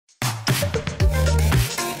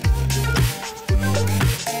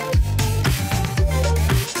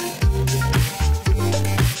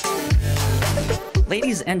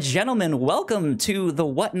Ladies and gentlemen, welcome to the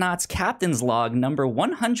Whatnauts Captain's Log number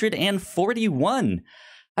 141.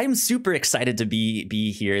 I am super excited to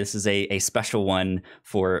be here. This is a special one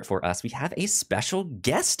for us. We have a special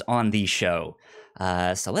guest on the show.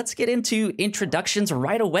 So let's get into introductions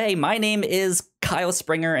right away. My name is Kyle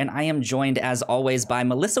Springer, and I am joined, as always, by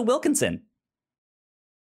Melissa Wilkinson.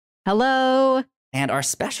 Hello. And our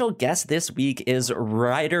special guest this week is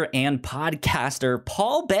writer and podcaster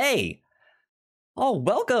Paul Bae. Oh,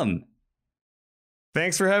 welcome.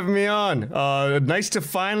 Thanks for having me on. Nice to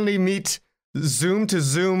finally meet Zoom to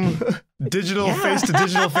Zoom, digital face to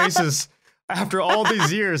digital faces after all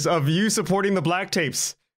these years of you supporting the Black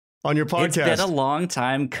Tapes on your podcast. It's been a long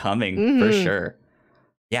time coming, for sure.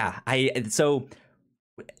 Yeah, so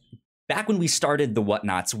back when we started the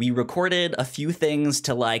Whatnauts, we recorded a few things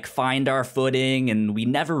to like find our footing, and we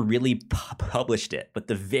never really published it. But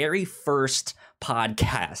the very first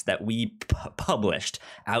podcast that we published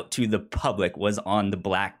out to the public was on the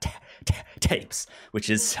Black Tapes, which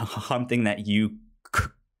is something that you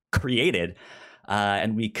created.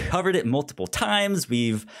 And we covered it multiple times.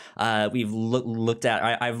 I've looked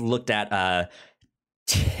at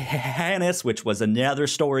tennis, which was another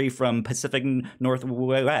story from Pacific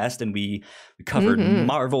Northwest, and we covered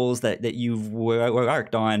Marvels that you've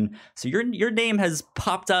worked on. So your name has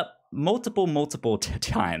popped up multiple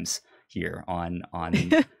times here on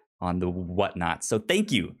the Whatnot. So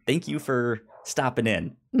thank you for stopping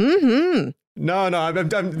in. No,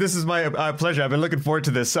 this is my pleasure. I've been looking forward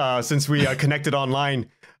to this since we connected online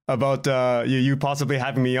about you possibly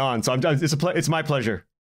having me on. So it's my pleasure.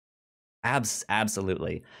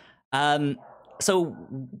 Absolutely. So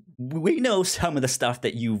we know some of the stuff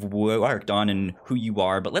that you've worked on and who you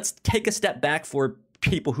are, but let's take a step back for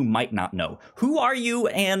people who might not know. Who are you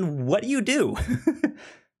and what do you do?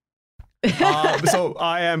 So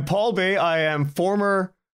I am Paul Bae. I am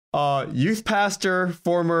former youth pastor,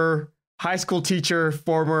 former high school teacher,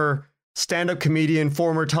 former stand-up comedian,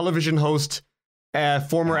 former television host,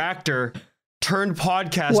 former actor, turned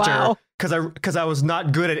podcaster. Wow. Because I was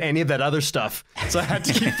not good at any of that other stuff, so I had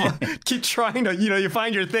to keep trying to, you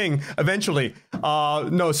find your thing eventually. My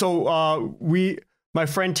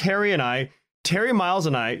friend Terry Miles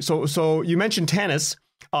and I. So you mentioned tennis.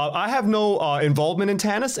 I have no involvement in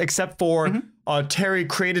tennis except for Terry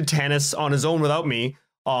created tennis on his own without me.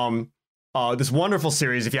 This wonderful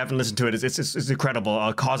series, if you haven't listened to it, it's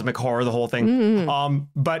incredible. Cosmic horror, the whole thing.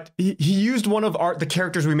 But he used one of the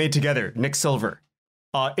characters we made together, Nick Silver.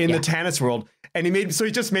 In the tennis world, and he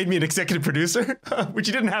just made me an executive producer, which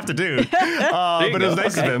he didn't have to do, but it was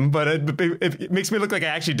nice of him. But it makes me look like I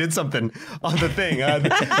actually did something on the thing.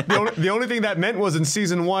 The only thing that meant was in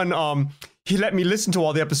season 1, he let me listen to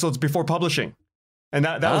all the episodes before publishing, and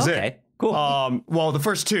that was it. Cool. Well, the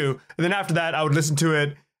first 2, and then after that, I would listen to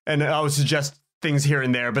it, and I would suggest things here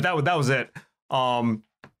and there. But that was it.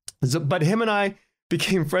 But him and I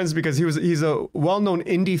became friends because he's a well-known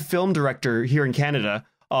indie film director here in Canada,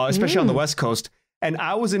 especially on the West Coast. And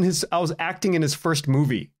I was acting in his first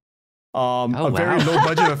movie, very low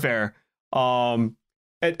budget affair. And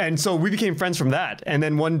so we became friends from that. And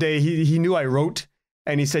then one day he knew I wrote,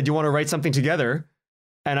 and he said, "You want to write something together?"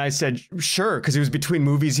 And I said, "Sure," because he was between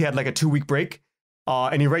movies. He had like a 2-week break,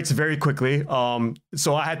 and he writes very quickly.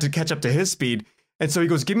 So I had to catch up to his speed. And so he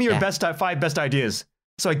goes, "Give me your 5 best ideas."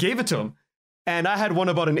 So I gave it to him. And I had one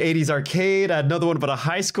about an 80s arcade. I had another one about a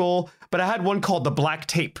high school. But I had one called The Black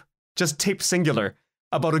Tape, just tape singular,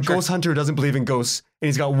 about a ghost hunter who doesn't believe in ghosts. And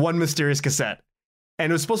he's got one mysterious cassette.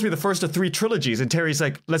 And it was supposed to be the first of 3 trilogies. And Terry's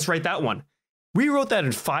like, "Let's write that one." We wrote that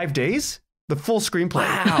in 5 days, the full screenplay.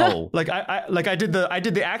 Wow. I did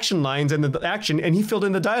the action lines and the action, and he filled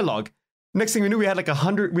in the dialogue. Next thing we knew, we had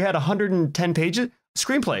 110 pages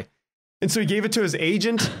screenplay. And so he gave it to his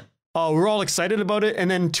agent. We're all excited about it. And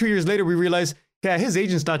then 2 years later, we realized, his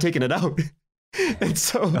agent's not taking it out. And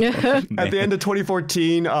so at the end of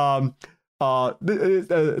 2014,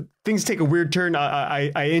 things take a weird turn.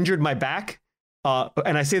 I injured my back.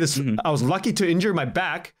 And I say this, I was lucky to injure my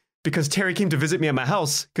back because Terry came to visit me at my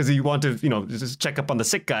house because he wanted to, just check up on the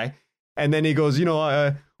sick guy. And then he goes,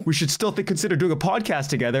 we should still consider doing a podcast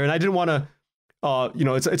together. And I didn't want to,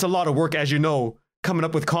 it's a lot of work, as you know, coming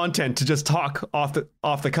up with content to just talk off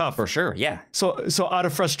the cuff. For sure, yeah. So out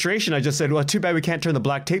of frustration, I just said, "Well, too bad we can't turn the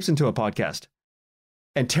Black Tapes into a podcast."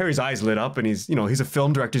 And Terry's eyes lit up, and he's a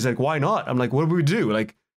film director. He's like, "Why not?" I'm like, "What do we do?" He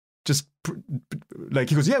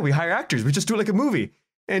goes, "Yeah, we hire actors. We just do it like a movie."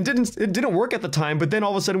 And it didn't work at the time, but then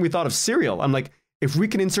all of a sudden we thought of Serial. I'm like, if we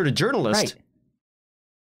can insert a journalist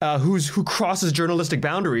who crosses journalistic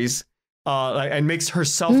boundaries and makes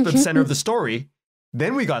herself the center of the story,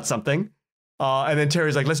 then we got something. And then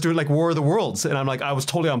Terry's like, let's do it like War of the Worlds. And I'm like, I was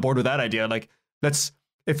totally on board with that idea. Like, let's,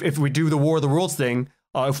 if we do the War of the Worlds thing,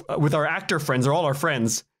 with our actor friends, or all our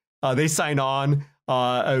friends, they sign on,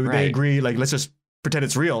 they agree, like, let's just pretend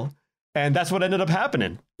it's real. And that's what ended up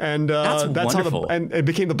happening. And that's how and it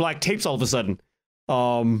became the Black Tapes all of a sudden.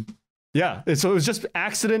 Yeah. And so it was just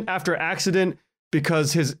accident after accident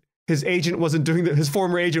because his agent wasn't doing his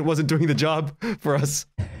former agent wasn't doing the job for us.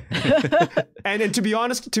 and to be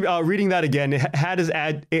honest, reading that again, had his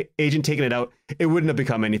agent taken it out, it wouldn't have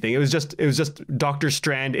become anything. It was just Dr.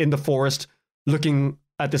 Strand in the forest looking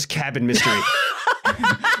at this cabin mystery.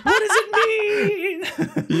 What does it mean?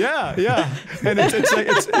 Yeah. And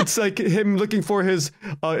it's like him looking for his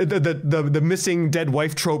the missing dead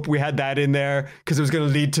wife trope. We had that in there because it was going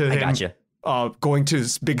to lead to him going to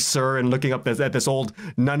Big Sur and looking up at this old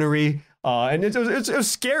nunnery. And it was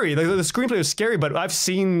scary. The screenplay was scary, but I've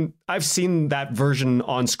seen that version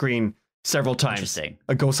on screen several times. Interesting.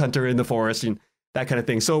 A ghost hunter in the forest and that kind of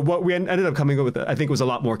thing. So what we ended up coming up with, I think, was a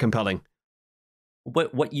lot more compelling.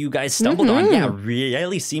 What you guys stumbled on, yeah,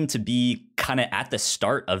 really seemed to be kind of at the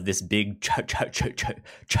start of this big trend.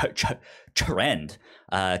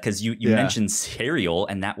 Because you mentioned Serial,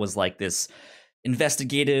 and that was like this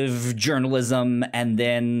investigative journalism, and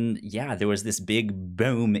then there was this big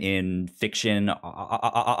boom in fiction audio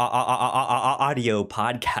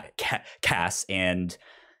podcasts, and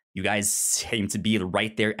you guys seem to be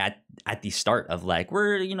right there at the start of like,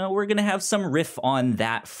 we're gonna have some riff on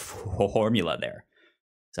that formula there.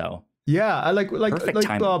 So yeah, I like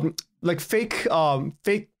fake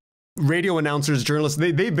radio announcers, journalists.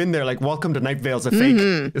 They've been there. Like, welcome to Night Vale's a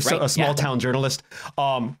fake, a small town journalist.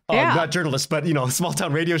 Not journalist, but a small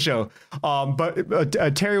town radio show.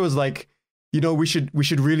 But Terry was like, we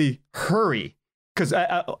should really hurry because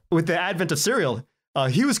with the advent of Serial,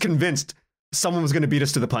 he was convinced someone was going to beat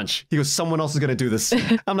us to the punch. He goes, someone else is going to do this.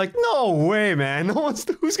 I'm like, no way, man.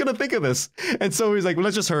 Who's going to think of this? And so he's like, well,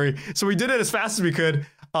 let's just hurry. So we did it as fast as we could.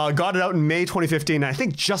 Got it out in May 2015. I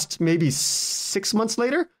think just maybe 6 months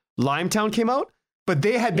later, Limetown came out. But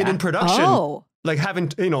they had been in production. Like,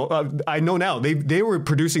 I know now they were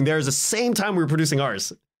producing theirs the same time we were producing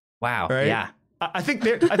ours. Wow. Right? Yeah. I think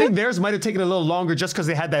theirs might have taken a little longer just because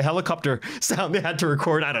they had that helicopter sound they had to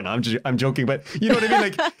record. I don't know. I'm joking, but you know what I mean.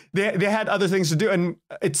 Like they had other things to do, and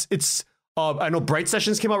it's. I know Bright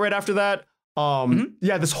Sessions came out right after that.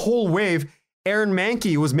 Yeah, this whole wave. Aaron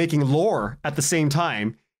Mahnke was making Lore at the same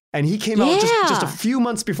time, and he came out just a few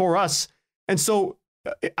months before us. And so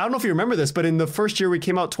I don't know if you remember this, but in the first year we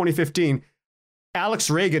came out, 2015, Alex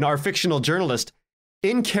Reagan, our fictional journalist,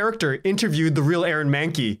 in character interviewed the real Aaron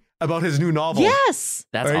Mahnke about his new novel. Yes.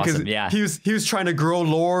 That's awesome. Yeah. He was trying to grow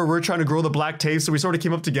Lore. We're trying to grow the Black Tapes. So we sort of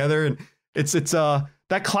came up together, and it's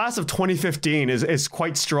that class of 2015 is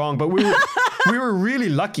quite strong, but we were really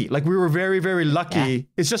lucky. Like, we were very, very lucky.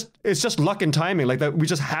 Yeah. It's just luck and timing. Like, that we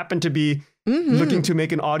just happened to be looking to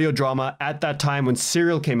make an audio drama at that time when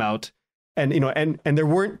Serial came out. And, and there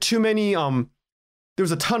weren't too many, there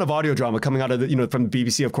was a ton of audio drama coming out of from the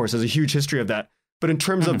BBC, of course. There's a huge history of that. But in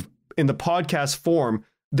terms of in the podcast form,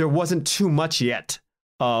 there wasn't too much yet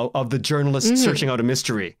of the journalists searching out a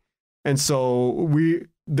mystery. And so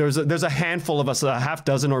there's a handful of us, a half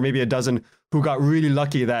dozen or maybe a dozen, who got really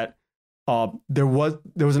lucky that there was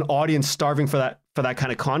an audience starving for that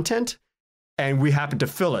kind of content, and we happened to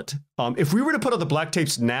fill it. If we were to put out the Black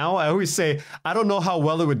Tapes now, I always say I don't know how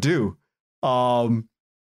well it would do.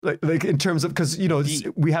 Like in terms of, because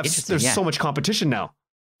there's so much competition now.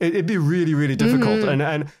 It'd be really, really difficult.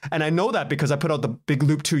 And I know that because I put out the Big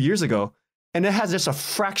Loop 2 years ago, and it has just a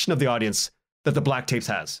fraction of the audience that the Black Tapes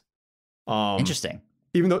has. Interesting.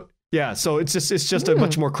 Even though, so it's just a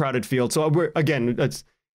much more crowded field. So I just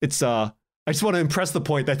want to impress the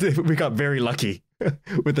point that we got very lucky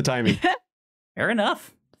with the timing. Fair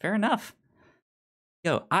enough.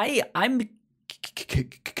 Yo, I'm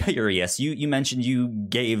curious. You mentioned you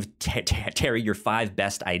gave Terry your 5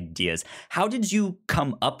 best ideas. How did you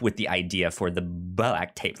come up with the idea for the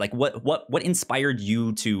Black Tape? Like, what inspired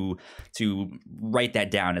you to write that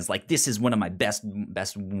down as like, this is one of my best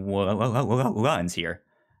ones here?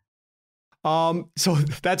 So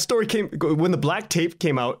that story came when the Black Tapes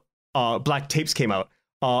came out. A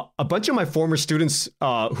bunch of my former students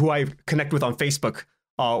who I connect with on Facebook,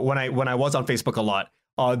 when I was on Facebook a lot,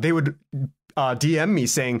 they would DM me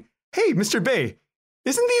saying, "Hey, Mr. Bae,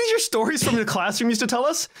 isn't these your stories from the classroom you used to tell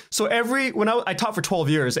us?" So when I taught for 12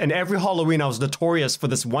 years, and every Halloween I was notorious for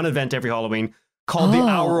this one event every Halloween called the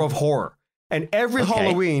Hour of Horror. And every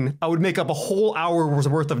Halloween I would make up a whole hour's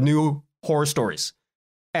worth of new horror stories.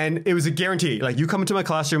 And it was a guarantee. Like, you come into my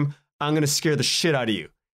classroom, I'm going to scare the shit out of you.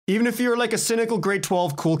 Even if you're like a cynical grade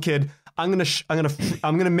 12 cool kid, I'm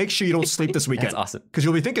gonna make sure you don't sleep this weekend. That's awesome. Because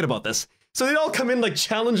you'll be thinking about this. So they'd all come in like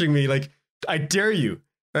challenging me, like, I dare you,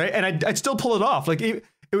 right? And I'd still pull it off. Like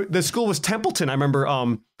the school was Templeton. I remember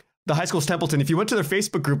the high school was Templeton. If you went to their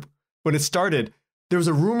Facebook group when it started, there was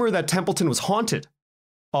a rumor that Templeton was haunted,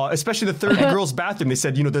 especially the third girls' bathroom. They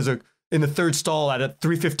said, there's in the third stall at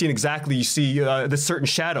 3:15 exactly, you see this certain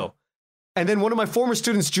shadow. And then one of my former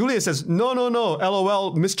students, Julia, says, no,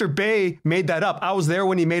 LOL, Mr. Bae made that up. I was there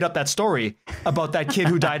when he made up that story about that kid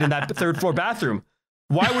who died in that third floor bathroom.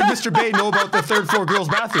 Why would Mr. Bae know about the third floor girls'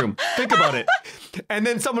 bathroom? Think about it. And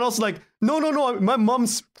then someone else is like, no, my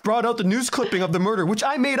mom's brought out the news clipping of the murder, which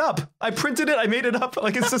I made up. I printed it, I made it up.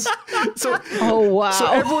 Like, it's just, so, oh, wow. So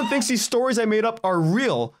everyone thinks these stories I made up are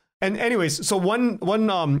real. And anyways, so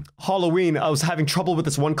one Halloween, I was having trouble with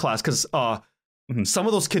this one class because some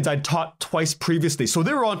of those kids I'd taught twice previously. So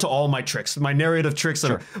they were onto all my tricks, my narrative tricks,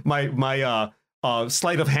 and my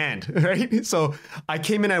sleight of hand, right? So I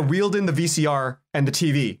came in and wheeled in the VCR and the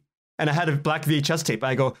TV, and I had a black VHS tape.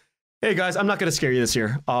 I go, hey guys, I'm not going to scare you this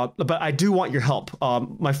year, but I do want your help.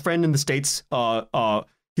 My friend in the States,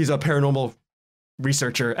 he's a paranormal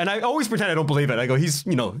researcher, and I always pretend I don't believe it. I go,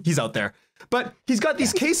 he's out there, but he's got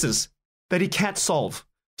these cases that he can't solve.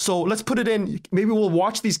 So let's put it in. Maybe we'll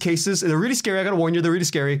watch these cases. They're really scary. I got to warn you, they're really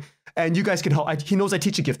scary. And you guys can help. He knows I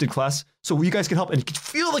teach a gifted class. So you guys can help. And you can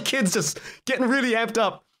feel the kids just getting really amped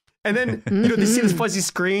up. And then, they see this fuzzy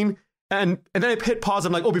screen. And then I hit pause.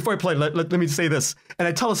 I'm like, oh, before I play, let me say this. And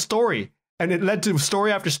I tell a story. And it led to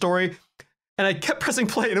story after story. And I kept pressing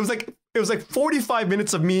play. And it was like 45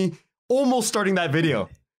 minutes of me almost starting that video.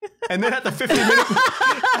 And then at the 50 minutes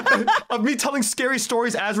of me telling scary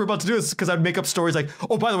stories as we're about to do this, because I'd make up stories like,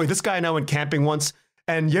 oh, by the way, this guy and I went camping once,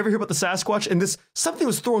 and you ever hear about the Sasquatch? And something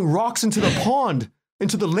was throwing rocks into the pond,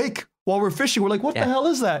 into the lake while we're fishing. We're like, what the hell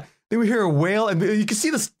is that? Then we hear a whale, and you can see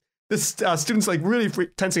this student's like really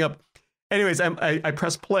tensing up. Anyways, I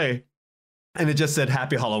pressed play, and it just said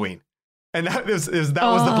Happy Halloween, and that was the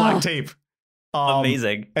black tape.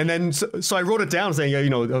 Amazing. And then so I wrote it down saying,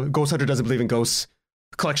 Ghost Hunter doesn't believe in ghosts.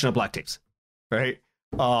 Collection of black tapes, right?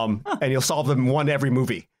 And you'll solve them one every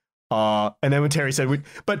movie. And then when Terry said,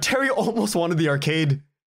 but Terry almost wanted the arcade,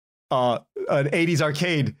 an 80s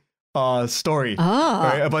arcade story.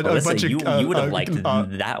 Right? About a bunch of, you would have liked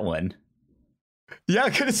that one. Yeah,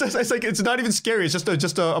 it's like, it's not even scary. It's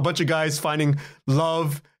just a bunch of guys finding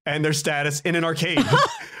love and their status in an arcade,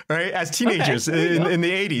 right? As teenagers in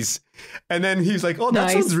the 80s. And then he's like, oh,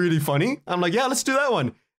 that sounds really funny. I'm like, yeah, let's do that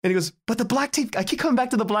one. And he goes, but the black tape, I keep coming back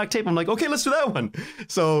to the black tape. I'm like, okay, let's do that one.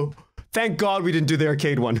 So thank God we didn't do the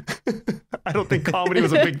arcade one. I don't think comedy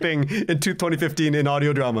was a big thing in 2015 in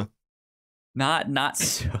audio drama. Not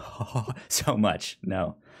so much,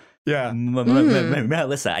 no. Yeah.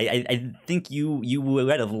 Melissa, I think you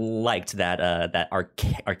would have liked that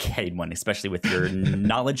arcade one, especially with your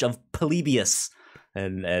knowledge of Polybius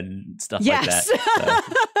and stuff like that. So.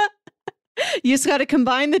 You just got to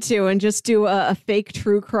combine the two and just do a fake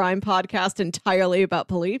true crime podcast entirely about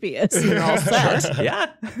Polybius. And you're all set. Sure.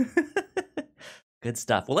 Yeah. Good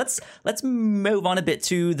stuff. Well, let's move on a bit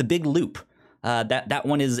to The Big Loop. That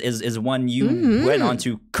one is one you went on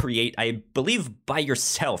to create, I believe, by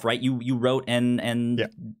yourself, right? You wrote and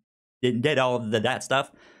did all of that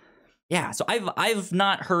stuff. Yeah, so I've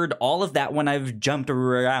not heard all of that one. I've jumped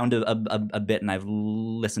around a bit and I've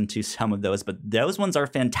listened to some of those, but those ones are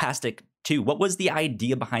fantastic too. What was the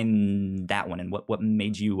idea behind that one, and what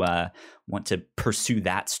made you want to pursue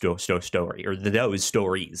that story, or those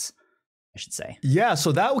stories, I should say? Yeah,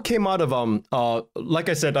 so that came out of like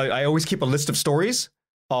I said, I always keep a list of stories.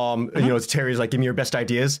 Terry's like, give me your best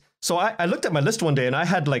ideas. So I looked at my list one day and I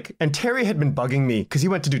had and Terry had been bugging me because he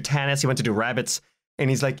went to do Tanis, he went to do rabbits. And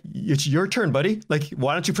he's like, it's your turn, buddy. Like,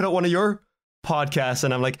 why don't you put out one of your podcasts?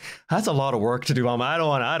 And I'm like, that's a lot of work to do, Mom. I don't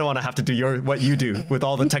want to have to do what you do with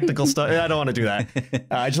all the technical stuff. I don't want to do that.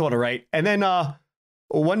 I just want to write. And then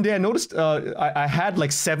one day I noticed I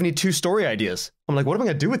had 72 story ideas. I'm like, what am I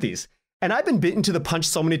going to do with these? And I've been bitten to the punch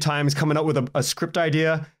so many times coming out with a script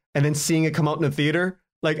idea and then seeing it come out in the theater.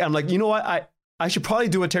 I'm like, you know what? I should probably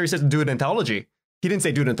do what Terry says and do an anthology. He didn't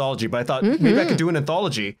say do an anthology, but I thought maybe I could do an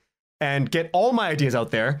anthology and get all my ideas out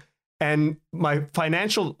there. And my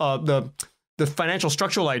financial, the financial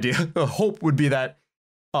structural idea, the hope would be that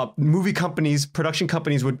movie companies, production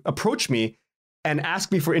companies would approach me and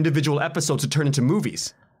ask me for individual episodes to turn into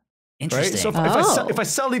movies. Interesting. Right? So if I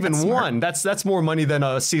sell even one, that's more money than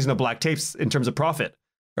a season of black tapes in terms of profit,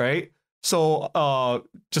 right? So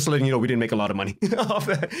just letting you know, we didn't make a lot of money off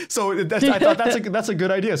that. So I thought that's a good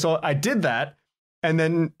idea. So I did that. And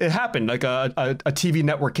then it happened. Like a TV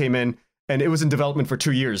network came in, and it was in development for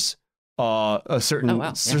 2 years.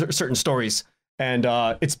 Certain stories, and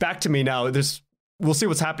it's back to me now. We'll see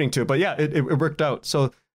what's happening to it, but yeah, it worked out.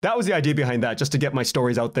 So that was the idea behind that, just to get my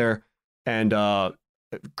stories out there, and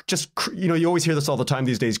you always hear this all the time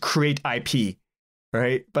these days: create IP,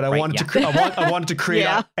 right? But I wanted to create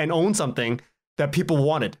and own something that people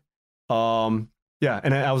wanted. And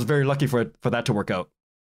I was very lucky for that to work out.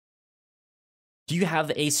 Do you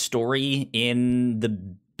have a story in the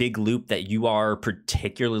Big Loop that you are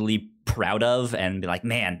particularly proud of, and be like,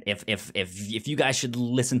 man, if you guys should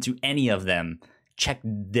listen to any of them, check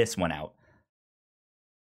this one out?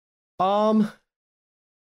 Oh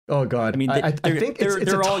God, I mean, I think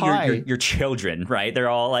they're all your children, right? They're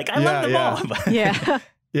all like, I love them all. Yeah.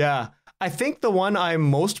 Yeah. I think the one I'm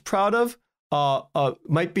most proud of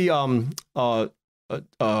might be All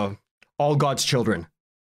God's Children.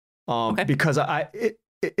 Because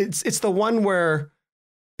it's the one where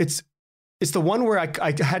it's the one where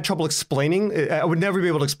I had trouble explaining. I would never be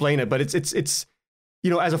able to explain it, but it's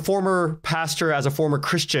as a former pastor, as a former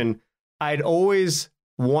Christian, I'd always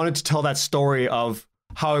wanted to tell that story of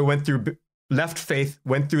how I left faith,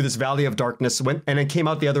 went through this valley of darkness, and then came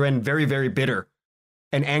out the other end very, very bitter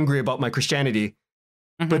and angry about my Christianity,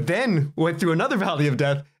 but then went through another valley of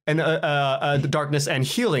death and darkness and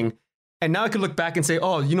healing. And now I could look back and say,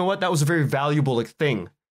 oh, you know what? That was a very valuable thing.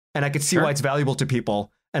 And I could see why it's valuable to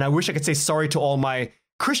people. And I wish I could say sorry to all my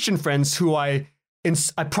Christian friends who I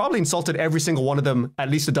probably insulted every single one of them at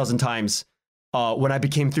least a dozen times when I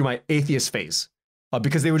became through my atheist phase.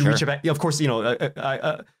 Because they would reach out. Of course,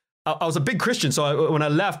 I was a big Christian. So when I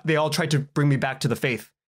left, they all tried to bring me back to the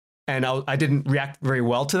faith. And I didn't react very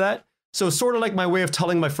well to that. So sort of like my way of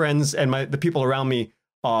telling my friends and the people around me,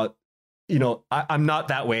 I'm not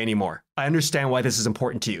that way anymore. I understand why this is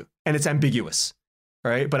important to you. And it's ambiguous,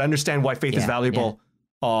 right? But I understand why faith is valuable.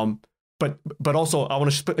 Yeah. But also I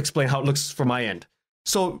want to explain how it looks from my end.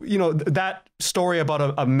 So, that story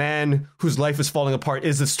about a man whose life is falling apart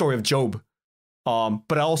is the story of Job.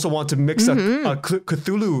 But I also want to mix a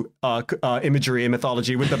Cthulhu imagery and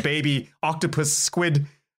mythology with the baby octopus squid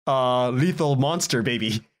lethal monster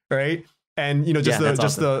baby, right? And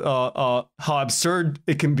how absurd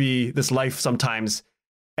it can be, this life sometimes,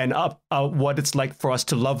 and what it's like for us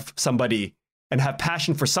to love somebody and have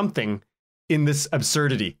passion for something in this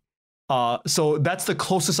absurdity. So that's the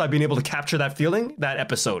closest I've been able to capture that feeling, that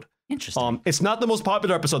episode. Interesting. It's not the most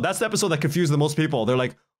popular episode. That's the episode that confused the most people. They're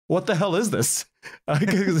like, what the hell is this?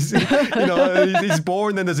 He's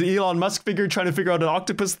born, then there's an Elon Musk figure trying to figure out an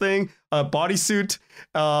octopus thing, a bodysuit,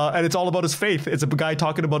 and it's all about his faith. It's a guy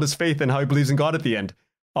talking about his faith and how he believes in God at the end.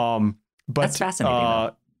 But that's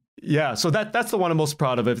fascinating. Yeah, so that's the one I'm most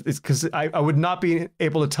proud of. It's because I would not be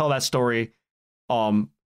able to tell that story.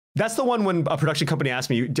 That's the one when a production company asked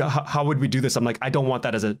me, how would we do this? I'm like, I don't want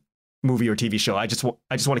that as a movie or TV show. I just want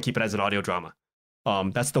to keep it as an audio drama.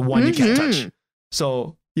 That's the one you can't touch.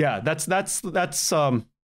 So yeah, that's the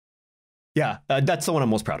one I'm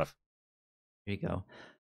most proud of. There you go.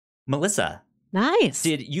 Melissa. Nice.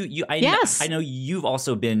 Did you yes. I know you've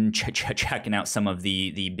also been checking out some of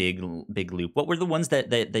the big loop. What were the ones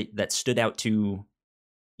that stood out to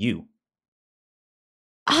you?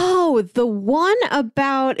 Oh, the one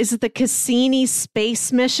about, is it the Cassini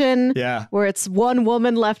space mission? Yeah. Where it's one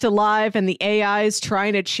woman left alive and the AI is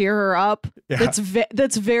trying to cheer her up. Yeah.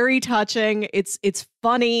 That's very touching. It's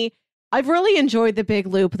funny. I've really enjoyed the Big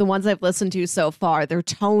Loop, the ones I've listened to so far. They're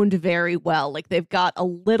toned very well. Like they've got a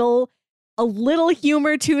little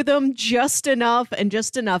humor to them, just enough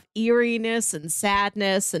eeriness and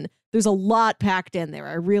sadness, and there's a lot packed in there.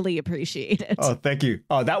 I really appreciate it. Oh, thank you.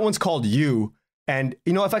 That one's called You. And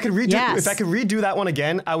if I could redo that one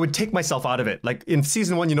again, I would take myself out of it. Like in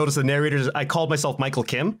season 1, you notice the narrators, I called myself Michael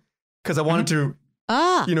Kim because I wanted to,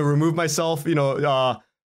 remove myself.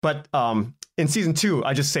 But in season 2,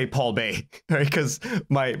 I just say Paul Bae, right? Because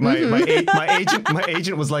my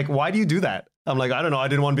agent was like, "Why do you do that?" I'm like, "I don't know. I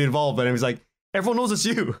didn't want to be involved." But he was like, "Everyone knows it's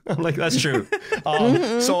you." I'm like, "That's true."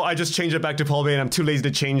 So I just changed it back to Paul Bae, and I'm too lazy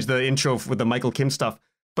to change the intro with the Michael Kim stuff.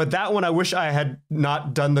 But that one, I wish I had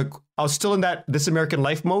not done I was still in that This American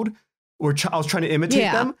Life mode where I was trying to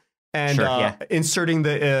imitate them and inserting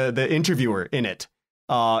the interviewer in it.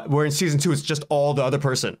 Where in season 2, it's just all the other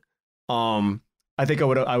person. I think I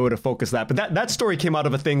would have focused that. But that story came out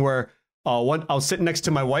of a thing where I was sitting next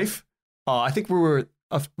to my wife. I think we were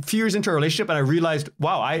a few years into our relationship, and I realized,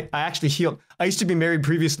 wow, I actually healed. I used to be married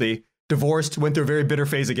previously, divorced, went through a very bitter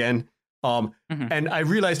phase again. And I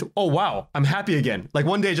realized, oh, wow, I'm happy again. Like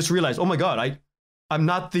one day I just realized, oh my God, I'm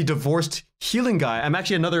not the divorced healing guy. I'm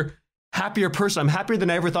actually another happier person. I'm happier than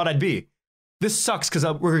I ever thought I'd be. This sucks because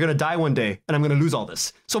we're going to die one day and I'm going to lose all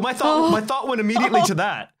this. So my thought went immediately to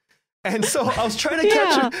that. And so I was trying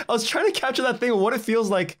to capture that thing of what it feels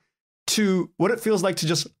like to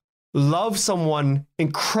just love someone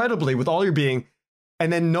incredibly with all your being,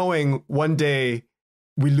 and then knowing one day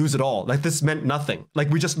we lose it all. Like this meant nothing. Like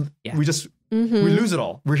we lose it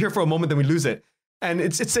all. We're here for a moment, then we lose it. And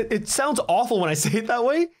it sounds awful when I say it that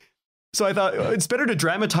way. So I thought it's better to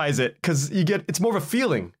dramatize it because it's more of a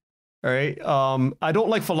feeling. All right. I don't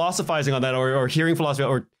like philosophizing on that or hearing philosophy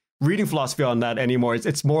or reading philosophy on that anymore.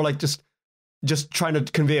 It's more like just trying to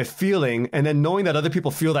convey a feeling, and then knowing that other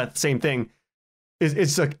people feel that same thing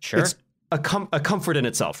it's a comfort in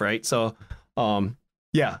itself, right? So,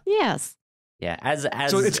 yeah. Yes. Yeah. As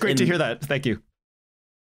so it's great to hear that. Thank you.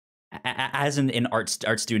 As an art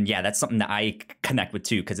student, yeah, that's something that I connect with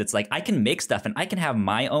too, because it's like I can make stuff and I can have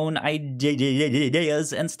my own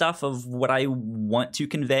ideas and stuff of what I want to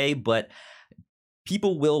convey, but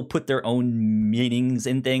people will put their own meanings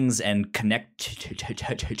in things and connect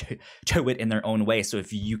to it in their own way. So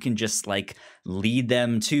if you can just like lead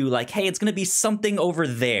them to like, hey, it's going to be something over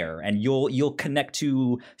there, and you'll connect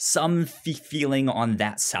to some feeling on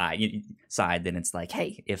that side, then it's like,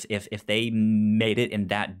 hey, if they made it in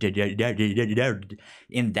that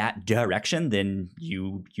direction, then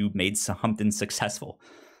you made something successful.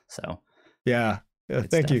 So yeah. Yeah,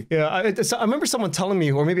 thank you. Yeah, I remember someone telling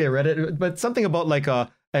me, or maybe I read it, but something about like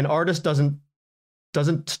an artist doesn't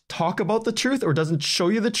talk about the truth or doesn't show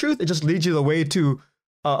you the truth. It just leads you the way to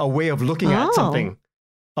a way of looking at something,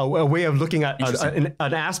 a way of looking at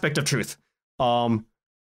an aspect of truth. And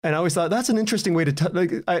I always thought that's an interesting way to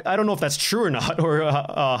like. I don't know if that's true or not, or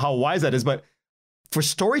how wise that is, but for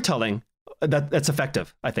storytelling, that's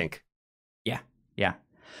effective, I think. Yeah.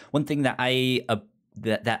 One thing that I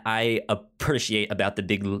appreciate about the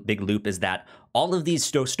big loop is that all of these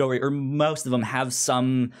story, or most of them, have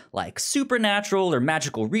some like supernatural or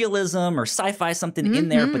magical realism or sci-fi something in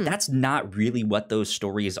there, but that's not really what those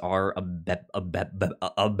stories are about.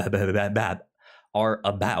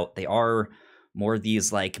 They are more of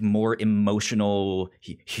these like more emotional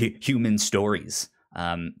human stories,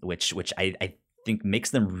 which I think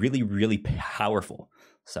makes them really, really powerful.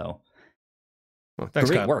 So. Well, thanks,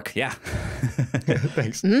 Great work, yeah.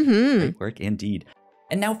 Thanks. Great work indeed.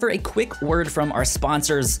 And now for a quick word from our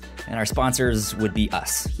sponsors, and our sponsors would be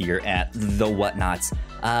us here at The Whatnauts.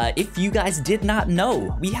 If you guys did not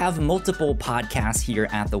know, we have multiple podcasts here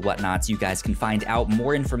at The Whatnauts. You guys can find out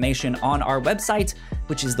more information on our website,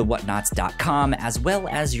 which is thewhatnauts.com, as well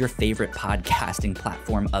as your favorite podcasting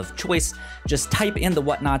platform of choice. Just type in The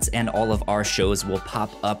Whatnauts and all of our shows will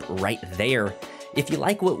pop up right there. If you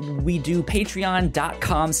like what we do,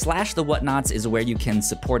 patreon.com/thewhatnauts is where you can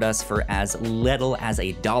support us for as little as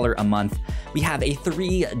 $1 a month. We have a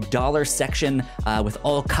 $3 section with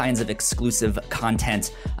all kinds of exclusive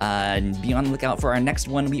content. And be on the lookout for our next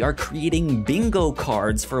one. We are creating bingo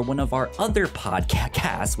cards for one of our other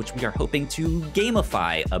podcasts, which we are hoping to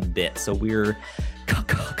gamify a bit. So we're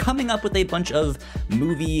coming up with a bunch of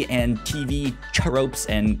movie and TV tropes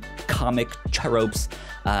and comic tropes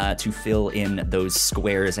to fill in those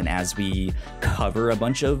squares. And as we cover a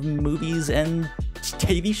bunch of movies and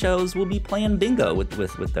TV shows, we'll be playing bingo with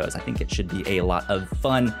those. I think it should be a lot of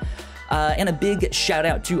fun. And a big shout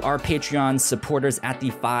out to our Patreon supporters at the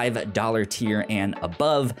 $5 tier and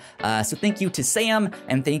above. So thank you to Sam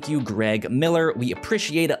and thank you, Greg Miller. We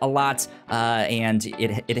appreciate it a lot. And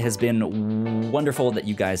it has been wonderful that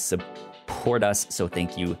you guys support us. So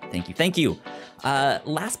thank you.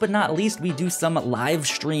 Last but not least, we do some live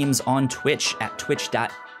streams on Twitch at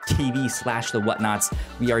twitch.tv/thewhatnauts.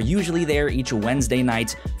 We are usually there each Wednesday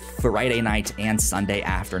night, Friday night, and Sunday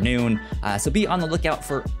afternoon. So be on the lookout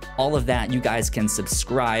for all of that. You guys can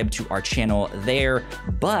subscribe to our channel there.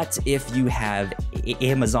 But if you have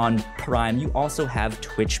Amazon Prime, you also have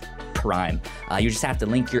Twitch Prime. You just have to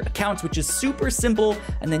link your account, which is super simple,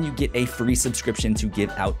 and then you get a free subscription to give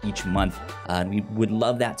out each month. We would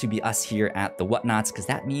love that to be us here at The Whatnauts, because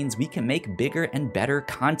that means we can make bigger and better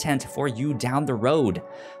content for you down the road.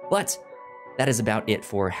 But that is about it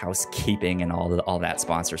for housekeeping and all that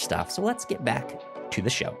sponsor stuff. So let's get back to the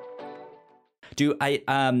show. Do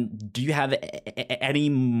you have any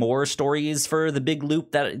more stories for the big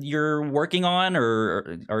loop that you're working on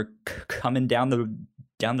or coming down the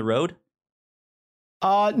road?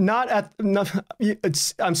 I'm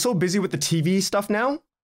so busy with the TV stuff now,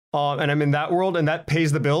 and I'm in that world, and that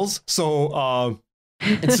pays the bills. So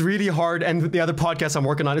it's really hard. And with the other podcasts I'm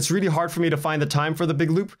working on, it's really hard for me to find the time for the big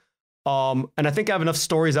loop. And I think I have enough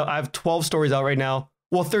stories out. I have 12 stories out right now.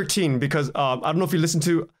 Well, 13, because I don't know if you listen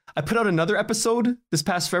to, I put out another episode this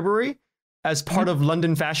past February as part of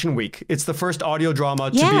London Fashion Week. It's the first audio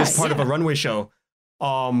drama to be as part of a runway show.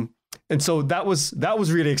 And so that was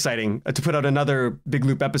really exciting to put out another Big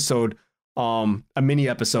Loop episode, a mini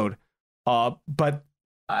episode. But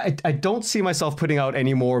I don't see myself putting out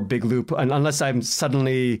any more Big Loop unless I'm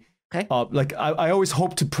suddenly like I always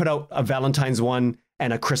hope to put out a Valentine's one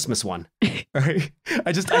and a Christmas one. Right?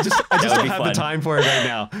 I just don't have the time for it right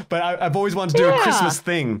now. But I've always wanted to do a Christmas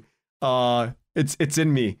thing. It's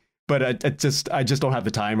in me, but I just don't have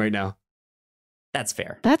the time right now. That's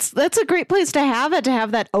fair. That's a great place to have it, to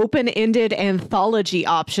have that open-ended anthology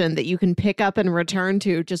option that you can pick up and return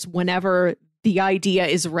to just whenever the idea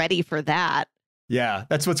is ready for that. Yeah,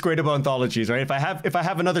 that's what's great about anthologies, right? If I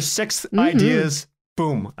have another 6 ideas,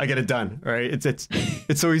 boom, I get it done. Right? It's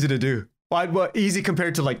so easy to do. Well, easy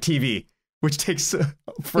compared to like TV, which takes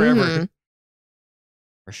forever.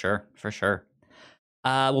 For sure.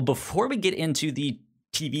 Well, before we get into the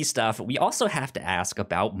TV stuff, we also have to ask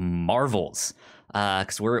about Marvels.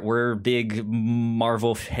 Because we're big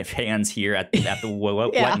Marvel fans here at the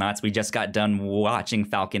Whatnauts. We just got done watching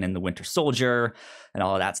Falcon and the Winter Soldier and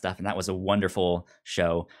all of that stuff, and that was a wonderful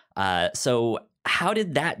show. So how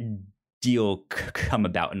did that deal come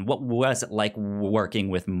about, and what was it like working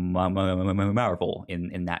with Marvel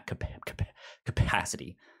in that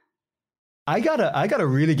capacity? I gotta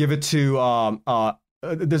really give it to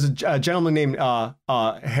there's a gentleman named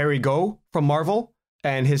Harry Go from Marvel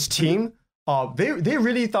and his team. They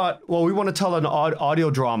really thought, well, we want to tell an audio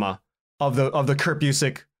drama of the Kurt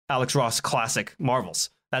Busiek, Alex Ross classic Marvels,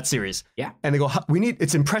 that series. Yeah. And they go,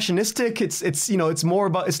 it's impressionistic. It's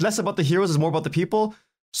less about the heroes, it's more about the people.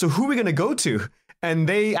 So who are we going to go to? And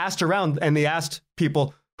they asked around and they asked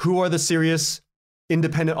people, who are the serious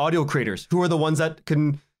independent audio creators? Who are the ones that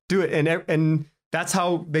can do it? And that's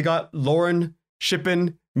how they got Lauren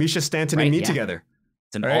Shippen, Misha Stanton, and me together.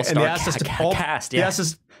 It's an all-star cast. They asked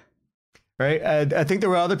us, right? I think there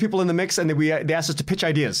were other people in the mix, and they asked us to pitch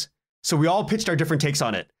ideas. So we all pitched our different takes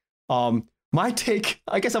on it. My take,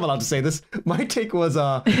 I guess I'm allowed to say this. My take was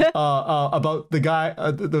about the guy,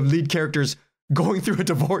 the lead characters going through a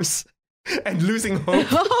divorce and losing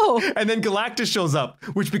hope. And then Galactus shows up,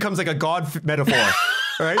 which becomes like a god metaphor.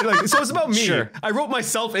 Right? Like, so it's about me. Sure. I wrote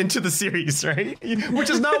myself into the series, right? Which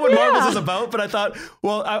is not what Marvel's is about, but I thought,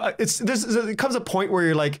 well, it comes a point where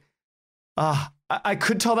you're like, I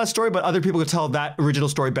could tell that story, but other people could tell that original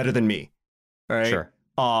story better than me. Right? Sure.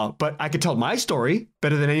 But I could tell my story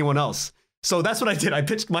better than anyone else. So that's what I did. I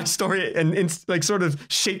pitched my story and like sort of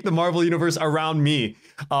shaped the Marvel universe around me.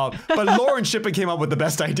 But Lauren Shippen came up with the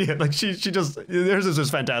best idea. Like she just, hers is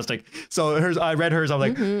just fantastic. So I read hers. I'm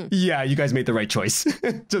like, yeah, you guys made the right choice.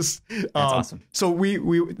 Just that's awesome. So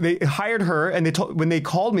they hired her, and when they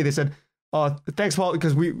called me, they said, thanks, Paul,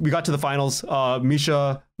 because we got to the finals.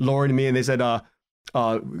 Misha, Lauren, and me, and they said,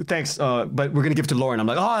 thanks, but we're gonna give it to Lauren. I'm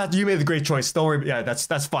like, you made the great choice. Don't worry. Yeah,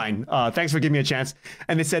 that's fine. Thanks for giving me a chance.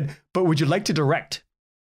 And they said, but would you like to direct?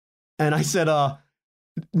 And I said,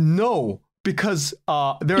 no, because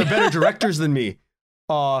there are better directors than me.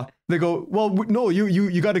 They go, well, no,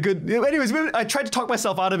 you got a good. Anyways, I tried to talk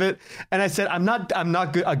myself out of it, and I said, I'm not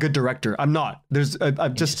a good director. I'm not.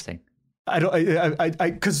 I'm just. I don't.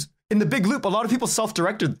 Because in the Big Loop, a lot of people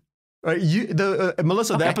self-directed. Right,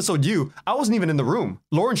 Melissa, the episode I wasn't even in the room.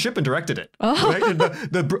 Lauren Shippen directed it.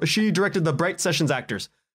 Right? She directed the Bright Sessions actors,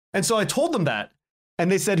 and so I told them that,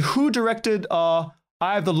 and they said, "Who directed Eye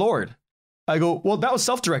of the Lord?" I go, "Well, that was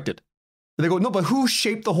self-directed." They go, "No, but who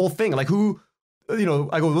shaped the whole thing? Like who?" I go,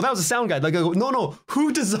 "Well, that was a sound guy." Like I go, "No,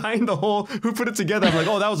 who designed who put it together?" I'm like,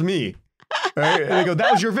 "Oh, that was me." Right? And they go,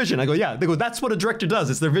 "That was your vision." I go, "Yeah." They go, "That's what a director does.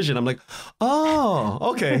 It's their vision." I'm like, "Oh,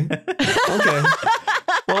 okay, okay."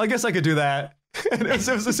 Well, I guess I could do that. And it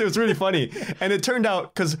was really funny. And it turned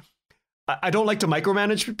out, because I don't like to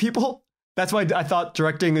micromanage people. That's why I thought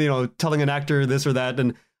directing, telling an actor this or that.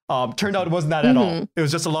 And turned out it wasn't that at all. It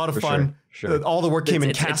was just a lot of fun. Sure. All the work came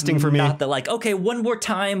in casting for me. Not the okay, one more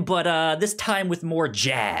time, but this time with more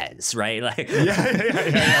jazz, right? Like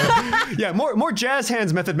yeah, more jazz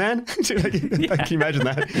hands, Method Man. Can you imagine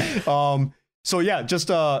that? So yeah,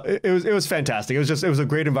 just it was fantastic. It was a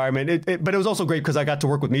great environment. But it was also great because I got to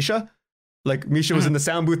work with Misha. Like Misha was in the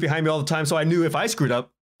sound booth behind me all the time, so I knew if I screwed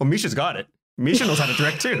up, well, Misha's got it. Misha knows how to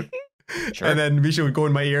direct too. Sure. And then Misha would go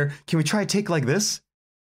in my ear. Can we try a take like this?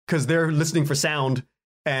 Because they're listening for sound,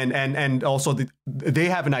 and also they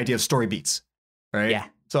have an idea of story beats, right? Yeah.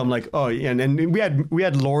 So I'm like, oh, yeah, and we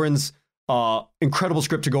had Lauren's incredible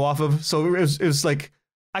script to go off of. So it was like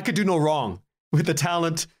I could do no wrong with the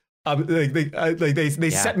talent. They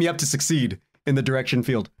set me up to succeed in the direction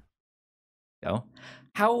field. Oh,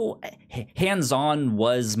 hands-on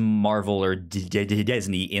was Marvel or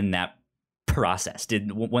Disney in that process?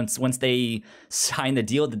 Did once they signed the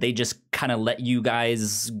deal, did they just kind of let you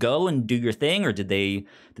guys go and do your thing, or did they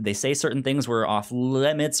say certain things were off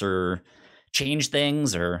limits or change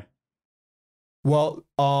things? Or Well,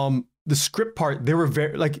 the script part, they were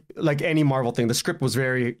very like any Marvel thing. The script was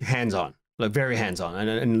very hands-on, like very hands-on,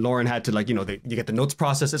 and Lauren had to you get the notes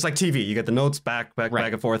process. It's like TV, you get the notes back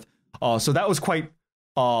and forth. So that was quite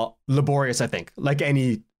laborious, I think, like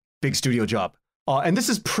any big studio job. And this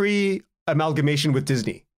is pre-amalgamation with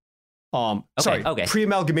Disney.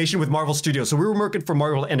 Pre-amalgamation with Marvel Studios. So we were working for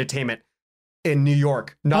Marvel Entertainment in New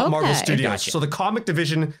York, not Marvel Studios. Gotcha. So the comic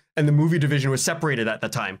division and the movie division were separated at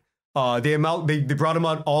that time. They brought them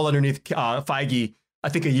out all underneath Feige, I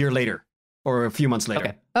think a year later or a few months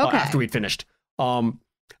later, after we'd finished.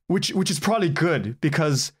 Which is probably good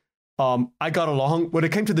because I got along, when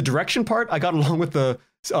it came to the direction part, I got along with the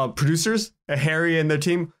producers, Harry and their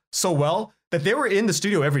team, so well that they were in the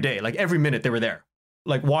studio every day, like every minute they were there,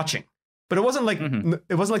 like watching. But it wasn't like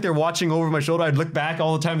they're watching over my shoulder. I'd look back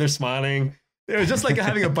all the time, they're smiling. It was just like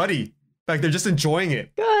having a buddy. Like they're just enjoying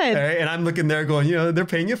it. Good. Right? And I'm looking there going, they're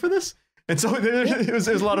paying you for this? And so it was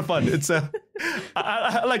a lot of fun. It's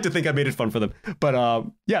I like to think I made it fun for them. But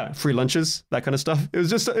yeah, free lunches, that kind of stuff. It was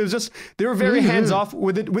just they were very hands off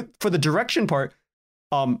with it. For the direction part,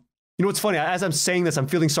 what's funny, as I'm saying this, I'm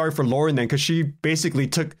feeling sorry for Lauren then, because she basically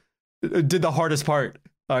did the hardest part.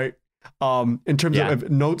 All right. In terms of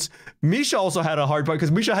notes. Misha also had a hard part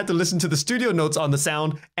because Misha had to listen to the studio notes on the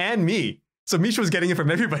sound and me. So Misha was getting it from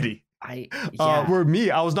everybody. Where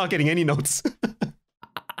I was not getting any notes.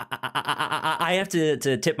 I have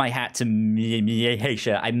to tip my hat to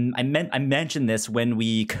Misha. I mentioned this when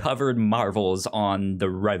we covered Marvels on the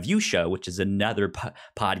Review Show, which is another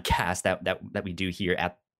podcast that we do here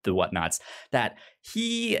at the Whatnauts. That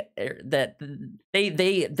they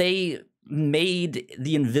made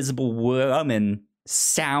the Invisible Woman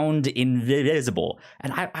sound invisible,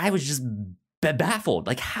 and I was just baffled.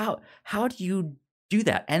 Like how do you do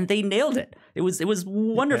that? And they nailed it. It was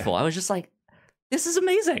wonderful. I was just like, this is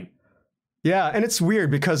amazing. Yeah, and it's weird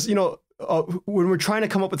because when we're trying to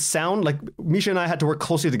come up with sound, like Misha and I had to work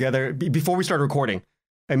closely together before we started recording.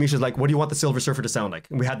 And Misha's like, "What do you want the Silver Surfer to sound like?"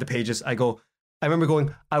 And we had the pages. I remember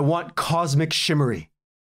going, "I want cosmic shimmery."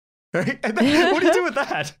 Right? And then, what do you do with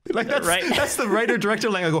that? Like that's the writer director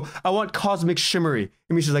line. I go, "I want cosmic shimmery."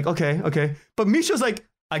 And Misha's like, okay. But Misha's like,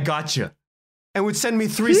 "I gotcha," and would send me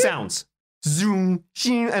 3 sounds. Zoom,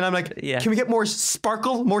 sheen, and I'm like, can we get more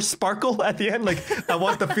sparkle at the end? Like, I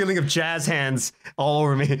want the feeling of jazz hands all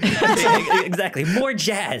over me. Exactly, more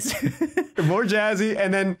jazz, more jazzy,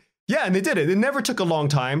 and then and they did it. It never took a long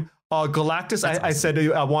time. Galactus, I said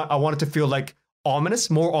I want it to feel like ominous,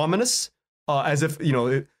 more ominous, as if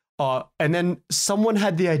and then someone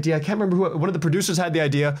had the idea. I can't remember who. One of the producers had the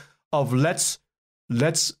idea of let's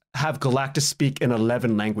have Galactus speak in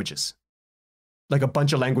 11 languages. Like a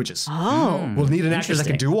bunch of languages. Oh, we'll need an actor that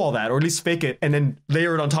can do all that, or at least fake it, and then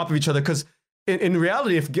layer it on top of each other. Because in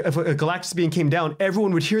reality, if a Galactus being came down,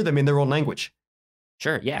 everyone would hear them in their own language.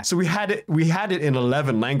 Sure, yeah. So we had it in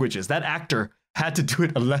 11 languages. That actor had to do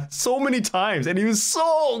it so many times, and he was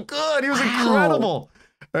so good. He was incredible.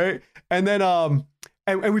 Right, and then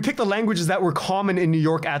and we picked the languages that were common in New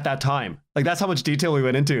York at that time. Like that's how much detail we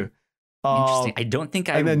went into. Interesting. I don't think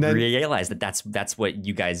I realized that that's what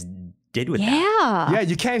you guys did with that. Yeah,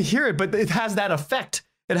 you can't hear it, but it has that effect.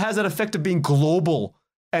 It has that effect of being global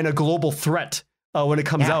and a global threat when it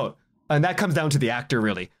comes out, and that comes down to the actor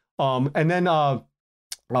really. And then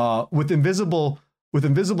with Invisible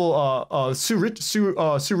Sue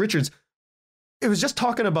Richards, it was just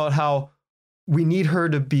talking about how we need her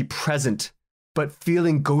to be present, but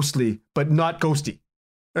feeling ghostly, but not ghosty.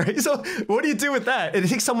 Right? So what do you do with that? It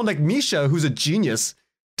takes someone like Misha, who's a genius,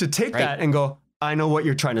 to take that and go, I know what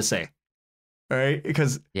you're trying to say. All right?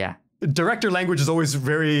 Because director language is always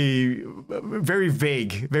very, very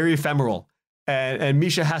vague, very ephemeral. And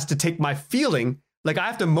Misha has to take my feeling, like I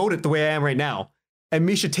have to mode it the way I am right now. And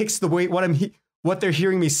Misha takes the way what they're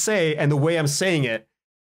hearing me say and the way I'm saying it,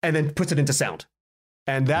 and then puts it into sound.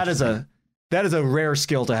 And that is a rare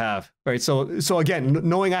skill to have, right? So again,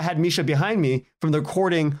 knowing I had Misha behind me from the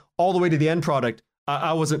recording all the way to the end product,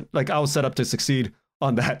 I was set up to succeed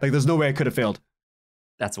on that. Like there's no way I could have failed.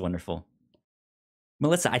 That's wonderful.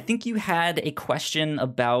 Melissa, I think you had a question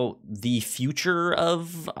about the future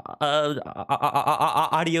of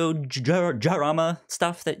audio drama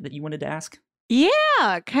stuff that you wanted to ask.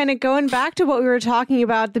 Yeah, kind of going back to what we were talking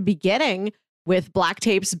about at the beginning with black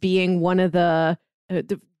tapes being one of the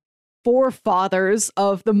forefathers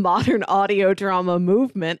of the modern audio drama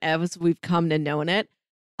movement as we've come to know it.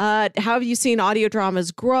 How have you seen audio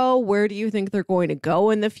dramas grow? Where do you think they're going to go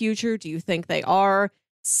in the future? Do you think they are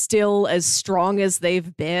still as strong as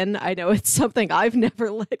they've been? I know it's something I've never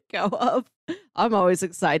let go of. I'm always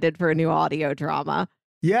excited for a new audio drama.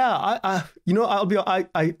 Yeah, I'll be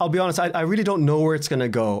honest. I really don't know where it's gonna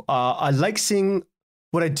go. I like seeing.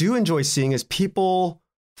 What I do enjoy seeing is people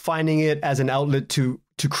finding it as an outlet to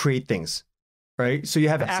create things, right? So you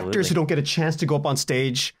have actors who don't get a chance to go up on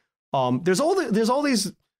stage. There's all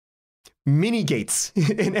these mini gates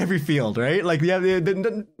in every field, right? Like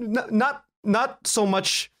not so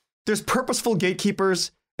much. There's purposeful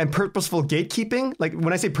gatekeepers and purposeful gatekeeping. Like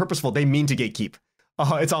when I say purposeful, they mean to gatekeep.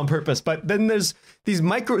 It's on purpose. But then there's these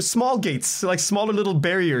small gates, like smaller little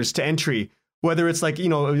barriers to entry. Whether it's like,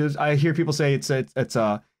 I hear people say there's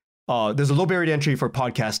a low barrier to entry for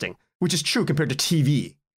podcasting, which is true compared to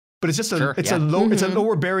TV. But it's just it's a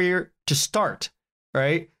lower barrier to start,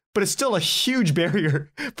 right? But it's still a huge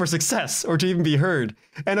barrier for success or to even be heard.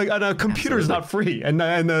 And a computer is not free, and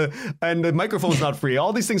the microphone's not free.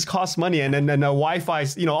 All these things cost money, and Wi-Fi,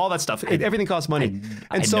 all that stuff. Everything costs money.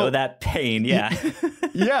 I know that pain. Yeah,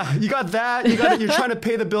 yeah. You got that. You're trying to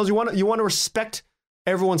pay the bills. You want to respect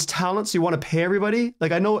everyone's talents. You want to pay everybody.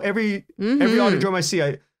 Like I know every audio drama I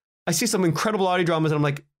see some incredible audio dramas, and I'm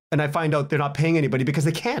like, and I find out they're not paying anybody because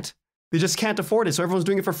they can't. They just can't afford it. So everyone's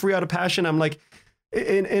doing it for free out of passion. I'm like,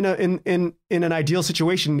 in an ideal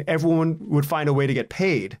situation, everyone would find a way to get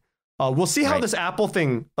paid. We'll see how this Apple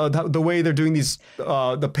thing, the way they're doing these,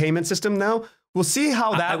 the payment system now. We'll see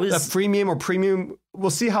how that freemium or premium. We'll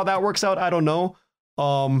see how that works out. I don't know.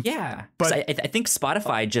 Yeah, but I think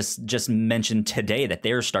Spotify just mentioned today that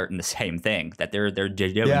they're starting the same thing. That they're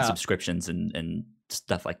doing subscriptions and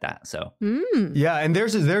stuff like that. So yeah, and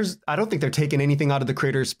there's I don't think they're taking anything out of the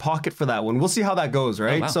creator's pocket for that one. We'll see how that goes,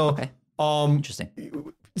 right? Oh, wow. Okay.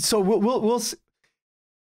 Interesting. So we'll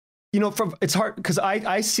it's hard because I'm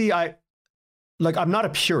not a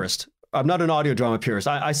purist. I'm not an audio drama purist.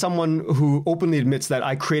 I someone who openly admits that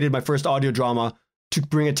I created my first audio drama to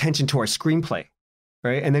bring attention to our screenplay,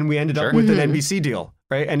 right? And then we ended up with an NBC deal,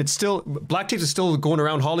 right? And it's still Black Tapes is still going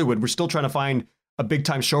around Hollywood. We're still trying to find a big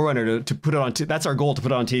time showrunner to put it on. That's our goal, to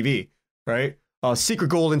put it on TV, right? Secret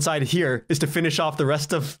goal inside here is to finish off the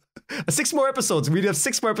rest of 6 more episodes. We'd have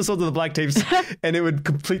 6 more episodes of the Black Tapes, and it would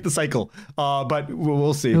complete the cycle. But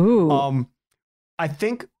we'll see. I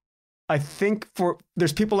think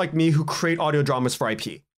there's people like me who create audio dramas for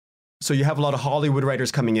IP. So you have a lot of Hollywood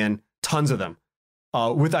writers coming in, tons of them,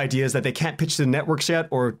 with ideas that they can't pitch to the networks yet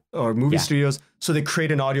or movie studios. So they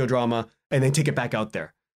create an audio drama and they take it back out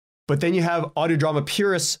there. But then you have audio drama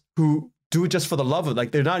purists who do it just for the love of it.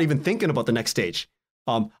 Like they're not even thinking about the next stage.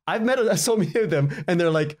 I've met so many of them and they're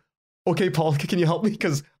like, okay, Paul, can you help me?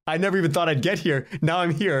 Because I never even thought I'd get here. Now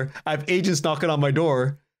I'm here. I have agents knocking on my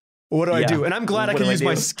door. What do I do? And I'm glad I can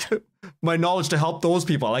use my knowledge to help those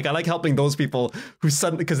people. Like I like helping those people who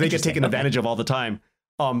suddenly, because they get taken advantage of all the time.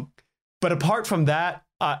 But apart from that,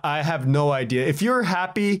 I have no idea. If you're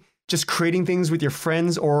happy just creating things with your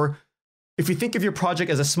friends, or if you think of your project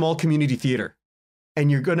as a small community theater, and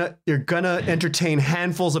you're gonna entertain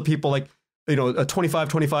handfuls of people, like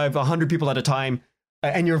 25, 100 people at a time,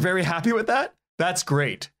 and you're very happy with that, that's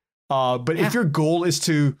great. But if your goal is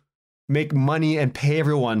to make money and pay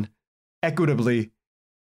everyone equitably,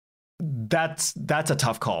 that's a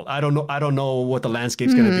tough call. I don't know what the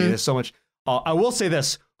landscape's going to be. There's so much. I will say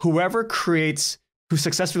this: who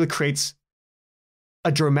successfully creates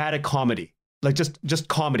a dramatic comedy, like just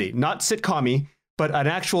comedy, not sitcom-y, but an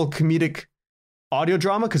actual comedic audio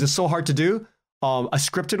drama, because it's so hard to do, a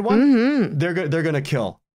scripted one, they're gonna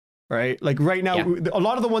kill, right? Like right now, a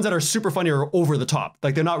lot of the ones that are super funny are over the top,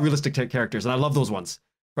 like they're not realistic characters, and I love those ones,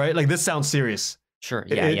 right? Like This Sounds Serious. Sure.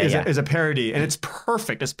 Is a parody, and it's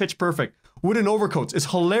perfect. It's pitch perfect. Wooden Overcoats is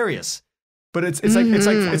hilarious, but it's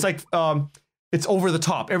over the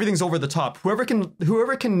top. Everything's over the top. Whoever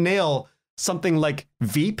can nail something like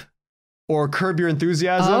Veep or Curb Your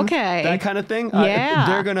Enthusiasm, that kind of thing,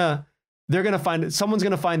 they're gonna find, someone's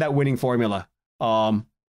gonna find that winning formula.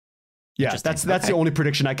 That's the only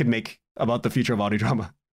prediction I could make about the future of audio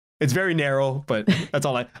drama. It's very narrow, but that's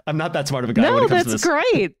all. I'm not that smart of a guy when it comes to this. No,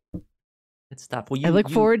 that's great. Good stuff. Well, I look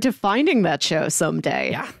forward to finding that show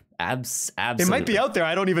someday. Yeah, absolutely. It might be out there.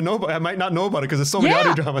 I don't even know. I might not know about it because there's so many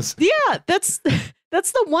audio dramas. Yeah, that's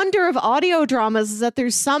the wonder of audio dramas, is that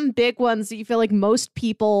there's some big ones that you feel like most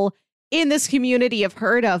people in this community have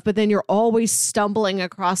heard of, but then you're always stumbling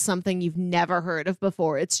across something you've never heard of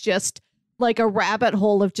before. It's just like a rabbit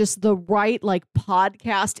hole of just the right like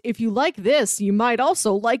podcast. If you like this, you might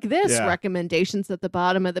also like this recommendations at the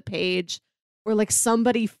bottom of the page, or like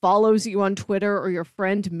somebody follows you on Twitter or your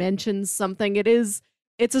friend mentions something.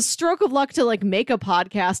 It's a stroke of luck to like make a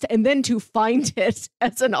podcast and then to find it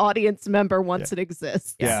as an audience member once it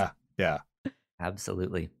exists. Yeah.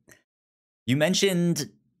 Absolutely. You mentioned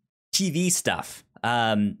TV stuff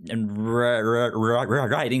and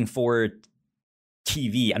writing for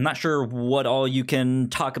TV. I'm not sure what all you can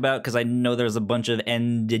talk about because I know there's a bunch of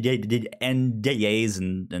NDAs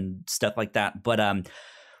and stuff like that. But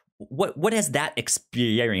what has that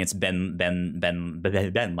experience been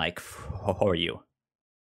like for you?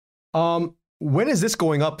 When is this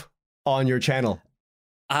going up on your channel?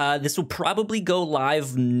 This will probably go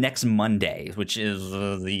live next Monday, which is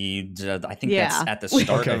I think that's at the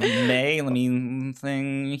start of May. Let me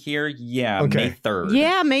think here. Yeah, May 3rd.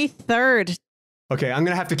 Yeah, May 3rd. Okay, I'm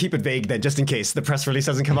going to have to keep it vague then, just in case the press release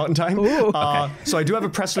doesn't come out in time. So I do have a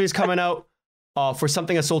press release coming out for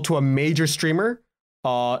something I sold to a major streamer.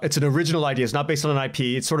 It's an original idea. It's not based on an IP.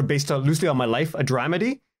 It's sort of based loosely on my life, a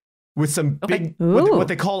dramedy with some big, what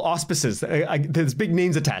they call auspices. There's big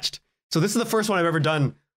names attached. So this is the first one I've ever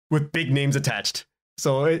done with big names attached.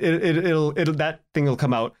 So it'll that thing will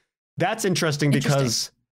come out. That's interesting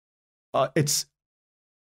because it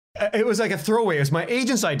was like a throwaway. It was my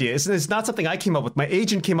agent's idea. It's not something I came up with. My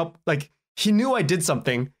agent came up, like, he knew I did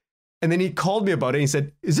something, and then he called me about it. And he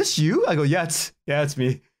said, "Is this you?" I go, "Yeah, it's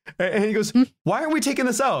me." And he goes, "Why aren't we taking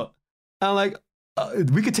this out?" And I'm like,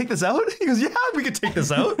 "We could take this out?" He goes, "Yeah, we could take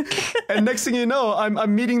this out." And next thing you know,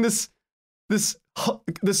 I'm meeting this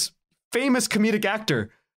famous comedic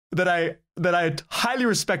actor that I highly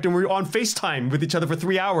respect, and we're on FaceTime with each other for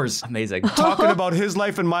 3 hours. Amazing. Talking about his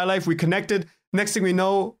life and my life. We connected. Next thing we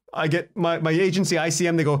know, I get my agency,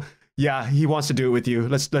 ICM, they go, "Yeah, he wants to do it with you.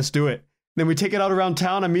 Let's do it." Then we take it out around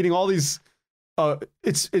town. I'm meeting all these,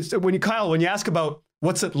 it's when you ask about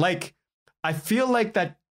what's it like, I feel like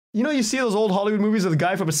that, you see those old Hollywood movies of the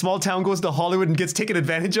guy from a small town goes to Hollywood and gets taken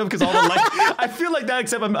advantage of because all the like, I feel like that,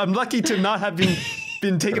 except I'm lucky to not have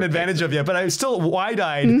been taken advantage of yet, but I'm still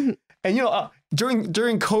wide-eyed. And during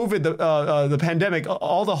COVID, the pandemic,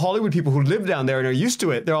 all the Hollywood people who live down there and are used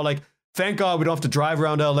to it, they're all like, "Thank God we don't have to drive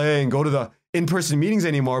around LA and go to the in-person meetings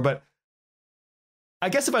anymore." But I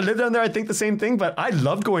guess if I lived down there, I'd think the same thing. But I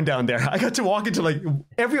loved going down there. I got to walk into like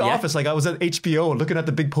every office. Like I was at HBO looking at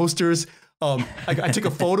the big posters. I took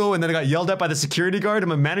a photo and then I got yelled at by the security guard, and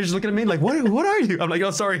my manager's looking at me like, what are you? I'm like, "Oh,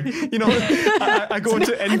 sorry." I go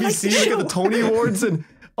into NBC, look at the Tony Awards and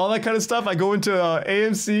all that kind of stuff. I go into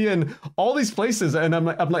AMC and all these places, and I'm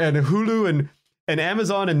like, and Hulu and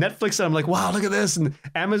Amazon and Netflix, and I'm like, "Wow, look at this." And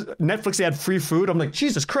Netflix, they had free food. I'm like,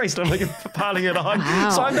 "Jesus Christ." I'm like piling it on. Wow.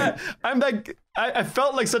 So I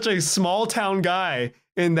felt like such a small town guy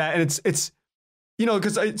in that. And it's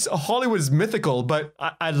because Hollywood is mythical, but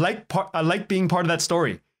I like being part of that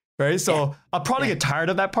story. Right. So I'll probably get tired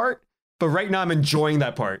of that part, but right now I'm enjoying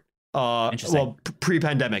that part.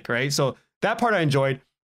 Pre-pandemic. Right. So that part I enjoyed.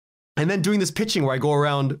 And then doing this pitching where I go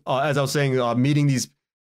around, as I was saying, meeting these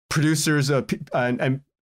producers and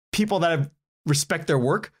people that respect their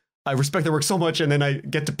work. I respect their work so much, and then I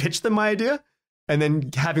get to pitch them my idea, and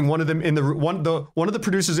then having one of them in one of the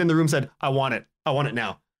producers in the room said, I want it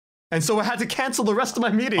now," and so I had to cancel the rest of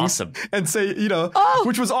my meetings and say,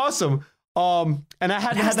 which was awesome. And I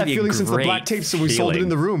hadn't had that feeling since the black tapes, so we sold it in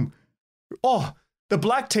the room. Oh, the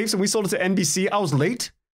black tapes, and we sold it to NBC. I was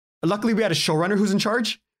late. Luckily, we had a showrunner who's in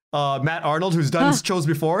charge, Matt Arnold, who's done shows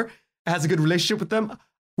before, has a good relationship with them.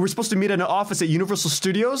 We're supposed to meet in an office at Universal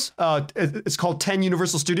Studios. It's called 10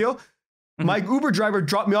 Universal Studio. Mm-hmm. My Uber driver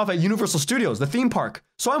dropped me off at Universal Studios, the theme park.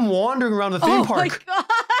 So I'm wandering around the theme park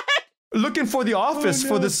looking for the office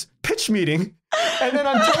for this pitch meeting. And then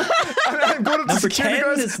I'm going up to security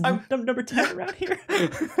guards. I'm number 10 around here.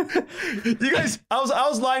 You guys, I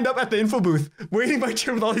was lined up at the info booth, waiting my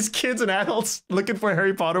turn with all these kids and adults looking for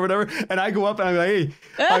Harry Potter or whatever. And I go up and I'm like,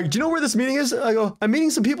 "Hey, do you know where this meeting is?" I go, "I'm meeting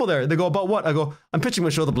some people there." They go, "About what?" I go, "I'm pitching my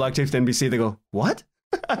show, The Black Tapes, to NBC." They go, "What?"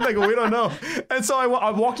 I go, "We don't know." And so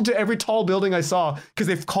I walked into every tall building I saw because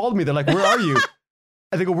they've called me. They're like, "Where are you?"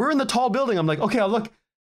 And they go, "We're in the tall building." I'm like, "Okay, I'll look."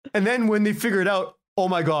 And then when they figure it out, oh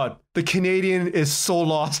my God, the Canadian is so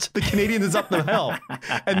lost. The Canadian is up the hill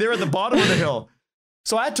and they're at the bottom of the hill.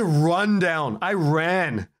 So I had to run down. I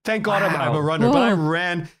ran. Thank God I'm a runner, but I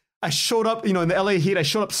ran. I showed up, in the LA heat, I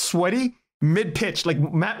showed up sweaty mid-pitch. Like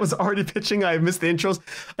Matt was already pitching. I missed the intros.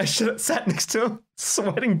 I should have sat next to him,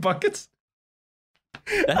 sweating buckets.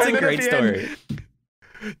 That's a great story.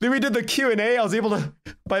 Then we did the Q&A. I was able to,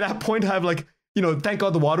 by that point, have like thank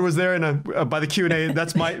God the water was there, and by the Q&A,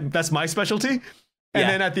 that's my specialty. And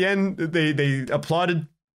then at the end, they applauded.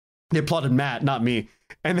 They applauded Matt, not me.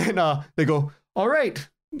 And then they go, "All right,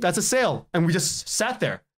 that's a sale." And we just sat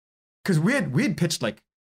there because we had pitched like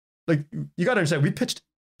you got to understand, we pitched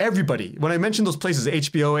everybody. When I mentioned those places,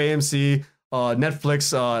 HBO, AMC,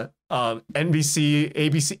 Netflix, NBC,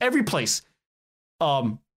 ABC, every place.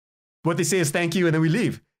 What they say is thank you, and then we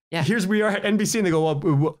leave. Yeah. We are at NBC, and they go,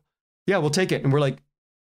 "Well, yeah, we'll take it." And we're like,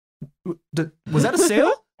 "Was that a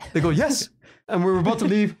sale?" They go, "Yes." And we're about to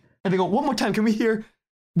leave, and they go, "One more time, can we hear?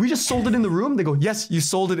 We just sold it in the room." They go, "Yes, you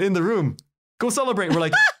sold it in the room. Go celebrate." We're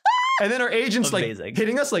like, and then our agents like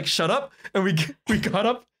hitting us, like, "Shut up!" And we got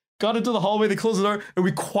up, got into the hallway. They closed the door, and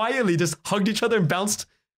we quietly just hugged each other and bounced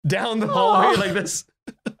down the hallway like this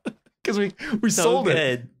because we sold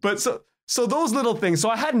it. But so those little things. So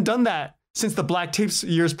I hadn't done that since the Black Tapes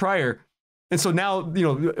years prior, and so now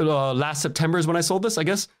last September is when I sold this. I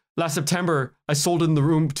guess last September I sold it in the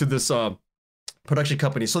room to this production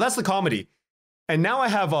company. So that's the comedy. And now I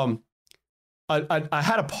have I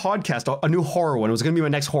had a podcast, a new horror one. It was going to be my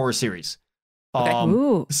next horror series.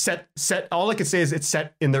 Set. All I can say is it's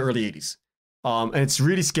set in the early 80s, and it's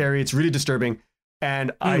really scary. It's really disturbing.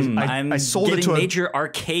 And I sold it to major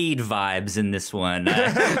arcade vibes in this one.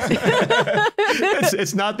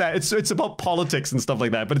 It's not that. It's about politics and stuff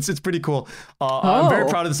like that. But it's pretty cool. I'm very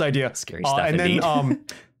proud of this idea. Scary stuff. And then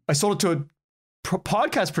I sold it to a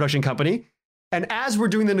podcast production company. And as we're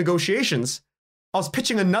doing the negotiations, I was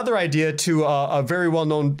pitching another idea to a very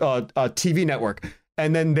well-known TV network,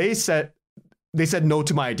 and then they said no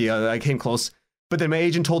to my idea. I came close, but then my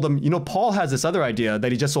agent told them, Paul has this other idea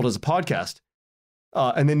that he just sold as a podcast,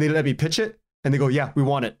 and then they let me pitch it, and they go, "Yeah, we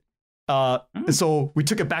want it." And so we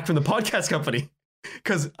took it back from the podcast company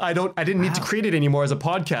because I didn't need to create it anymore as a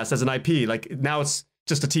podcast, as an IP. Like now it's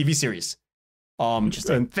just a TV series. And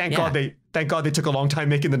thank God they took a long time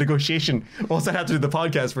making the negotiation. Also, I had to do the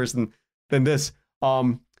podcast first and then this.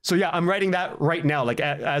 So yeah, I'm writing that right now. Like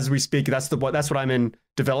as we speak, that's what I'm in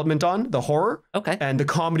development on, the horror. Okay. And the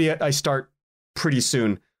comedy I start pretty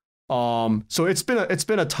soon. So it's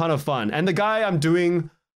been a ton of fun. And the guy I'm doing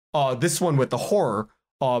this one with, the horror,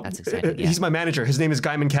 that's exciting. Yeah. He's my manager. His name is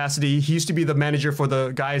Guyman Cassidy. He used to be the manager for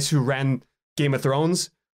the guys who ran Game of Thrones.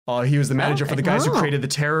 He was the manager for the guys who created The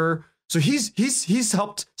Terror. So he's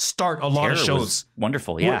helped start a lot of shows.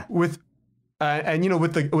 Wonderful, yeah. With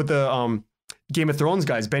the Game of Thrones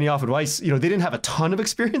guys, Benioff and Weiss, they didn't have a ton of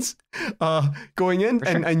experience going in,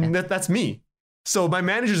 and that's me. So my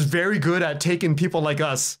manager's very good at taking people like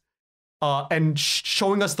us and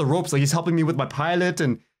showing us the ropes. Like he's helping me with my pilot,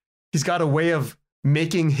 and he's got a way of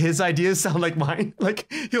making his ideas sound like mine.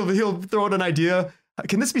 Like he'll throw out an idea.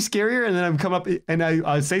 Can this be scarier? And then I come up and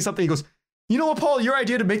I say something. He goes, "You know what, Paul? Your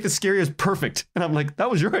idea to make this scary is perfect." And I'm like, "That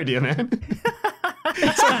was your idea, man."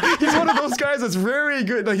 So he's one of those guys that's very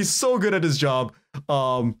good. Like, he's so good at his job.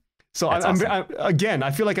 So awesome.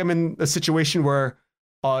 I feel like I'm in a situation where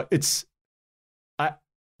I'm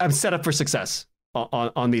set up for success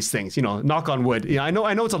on these things. Knock on wood. I know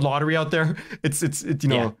it's a lottery out there. It's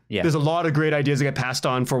there's a lot of great ideas that get passed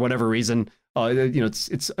on for whatever reason.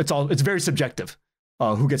 It's very subjective.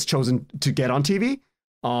 Who gets chosen to get on TV?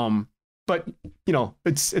 But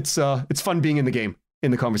it's fun being in the game,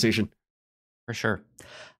 in the conversation. For sure.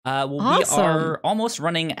 Awesome. We are almost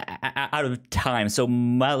running out of time. So,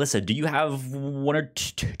 Melissa, do you have one or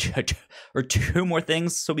two more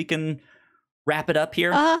things so we can wrap it up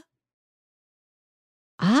here?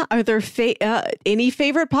 Are there any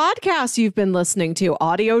favorite podcasts you've been listening to,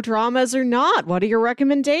 audio dramas or not? What are your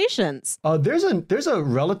recommendations? There's a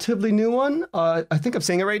relatively new one. I think I'm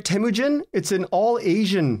saying it right. Temujin. It's an all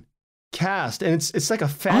Asian cast, and it's like a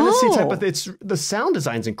fantasy type of. It's the sound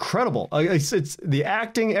design's incredible. It's the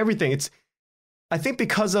acting, everything. I think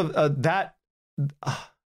because of that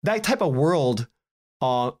type of world,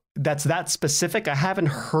 that's that specific. I haven't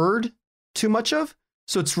heard too much of,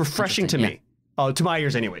 so it's refreshing to me. To my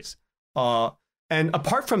ears anyways. And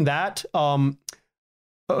apart from that, I'm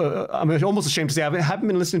almost ashamed to say I haven't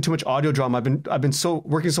been listening to too much audio drama. I've been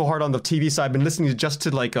working so hard on the TV side. I've been listening just to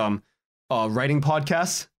writing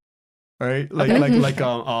podcasts, right?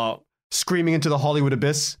 Like Screaming into the Hollywood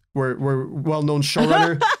Abyss, where well-known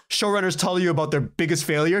showrunners tell you about their biggest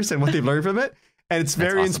failures and what they've learned from it. And it's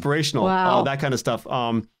very inspirational, that kind of stuff.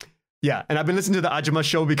 Yeah, and I've been listening to the Ajima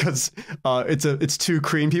show because it's two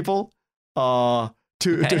Korean people.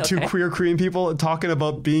 Two queer Korean people talking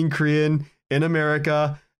about being Korean in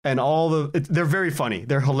America, and they're very funny.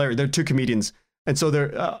 They're hilarious. They're two comedians, and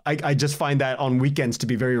so I just find that on weekends to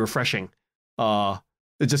be very refreshing.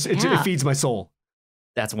 It feeds my soul.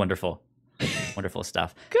 That's wonderful. Wonderful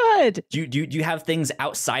stuff. Good. Do you have things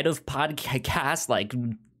outside of podcasts, like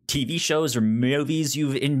TV shows or movies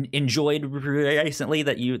you've enjoyed recently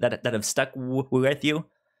that have stuck with you?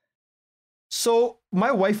 So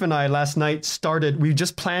my wife and I last night we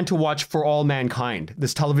just planned to watch For All Mankind,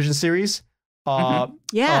 this television series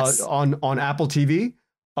Yes. on Apple TV.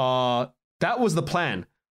 That was the plan.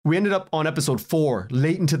 We ended up on episode 4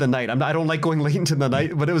 late into the night. I don't like going late into the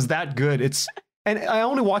night, but it was that good. And I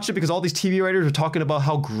only watched it because all these TV writers were talking about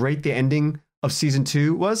how great the ending of season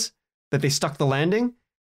 2 was, that they stuck the landing.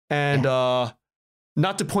 And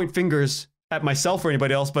not to point fingers at myself or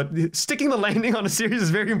anybody else, but sticking the landing on a series is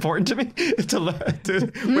very important to me.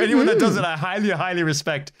 For anyone that does it, I highly, highly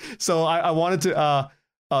respect. So I wanted to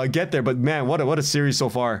get there. But man, what a series so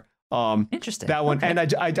far. Interesting. That one. Okay. And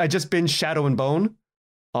I just binged Shadow and Bone.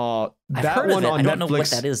 I've heard of it. I don't know what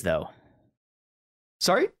that is, though.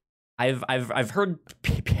 Sorry? I've heard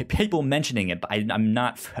people mentioning it, but I'm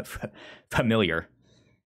not familiar.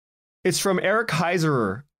 It's from Eric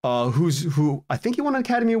Heiserer, who I think he won an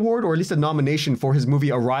Academy Award or at least a nomination for his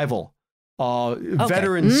movie Arrival.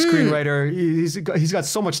 Veteran screenwriter. He's got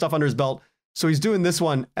so much stuff under his belt. So he's doing this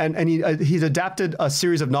one, and he's adapted a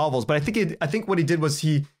series of novels. But I think what he did was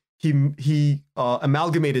he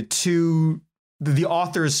amalgamated the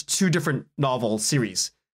author's 2 different novel series.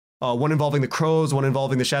 One involving the Crows, one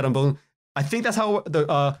involving the Shadow and Bone. I think that's how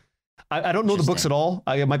I don't know the books at all.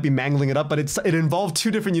 I might be mangling it up, but it involved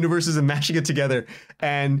 2 different universes and mashing it together.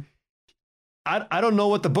 And I don't know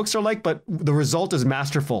what the books are like, but the result is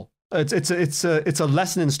masterful. It's a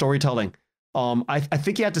lesson in storytelling. I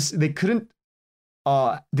think they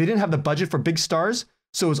didn't have the budget for big stars,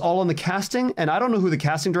 so it was all on the casting. And I don't know who the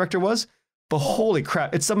casting director was, but holy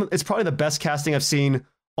crap, it's probably the best casting I've seen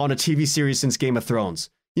on a TV series since Game of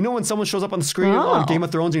Thrones. You know when someone shows up on the screen on Game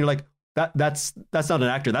of Thrones and you're like, that's not an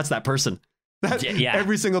actor, that's that person.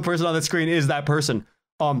 Every single person on the screen is that person.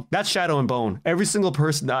 That's Shadow and Bone. Every single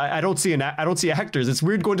person. I don't see actors. It's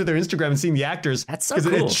weird going to their Instagram and seeing the actors. That's so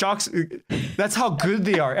cool. It shocks. That's how good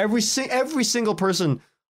they are. Every single person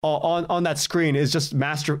on that screen is just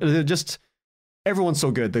master. Just everyone's so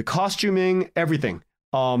good. The costuming, everything,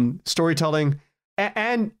 storytelling,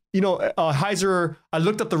 and Heiser. I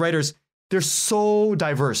looked up the writers. They're so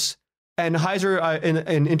diverse. And Heiser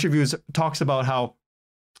in interviews talks about how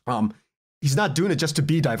he's not doing it just to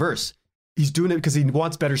be diverse. He's doing it because he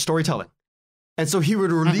wants better storytelling. And so he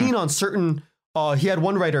would lean on certain, he had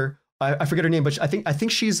one writer, I forget her name, but I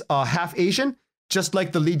think she's half Asian, just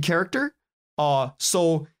like the lead character.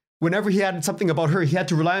 So whenever he had something about her, he had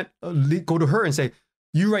to go to her and say,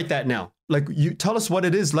 you write that now. Like, you tell us what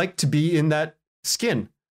it is like to be in that skin,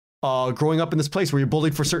 growing up in this place where you're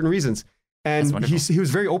bullied for certain reasons. And he was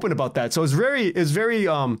very open about that. So it's very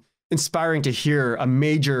inspiring to hear a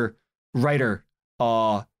major writer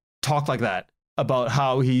talk like that about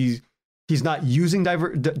how he's not using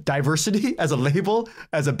diversity as a label,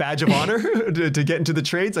 as a badge of honor to get into the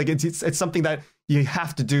trades. Like it's something that you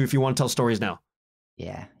have to do if you want to tell stories now.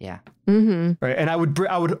 Yeah. Mm-hmm. Right. And I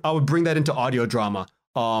would bring that into audio drama.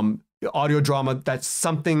 That's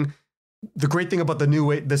something. The great thing about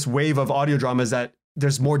this wave of audio drama is that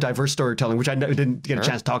there's more diverse storytelling, which I didn't get a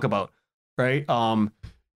chance to talk about. Right.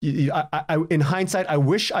 In hindsight, I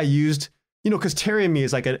wish I used, because Terry and me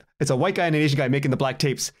is it's a white guy and an Asian guy making the black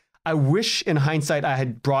tapes. I wish in hindsight I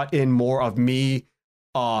had brought in more of me,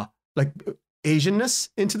 like Asianness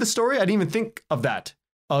into the story. I didn't even think of that.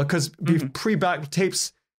 Because pre-black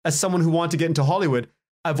tapes, as someone who wanted to get into Hollywood,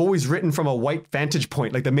 I've always written from a white vantage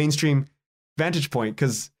point, like the mainstream vantage point.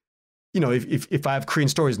 Because, if I have Korean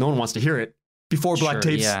stories, no one wants to hear it. Before black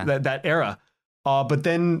tapes, that era. But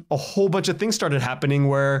then a whole bunch of things started happening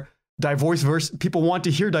where people want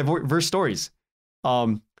to hear diverse stories.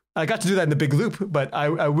 I got to do that in the Big Loop, but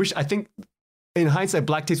I think in hindsight,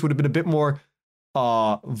 black tapes would have been a bit more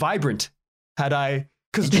vibrant had I,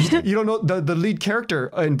 because you don't know the lead character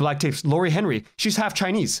in black tapes, Laurie Henry, she's half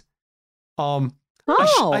Chinese.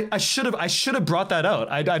 I should have brought that out.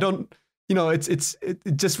 I don't,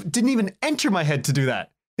 it just didn't even enter my head to do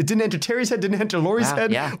that. It didn't enter Terry's head, didn't enter Laurie's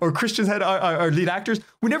head or Christian's head, our lead actors.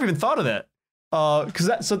 We never even thought of that.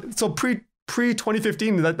 Because so pre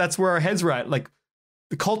 2015, that's where our heads were at, like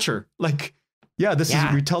the culture. Like,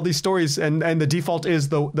 we tell these stories and the default is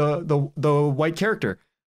the white character.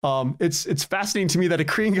 It's fascinating to me that a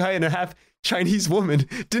Korean guy and a half Chinese woman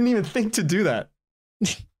didn't even think to do that.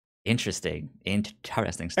 Interesting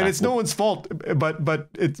stuff. And it's no one's fault,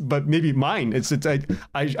 but maybe mine. I should have pushed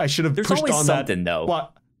on that. There's always something though.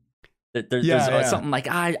 What? There's something like,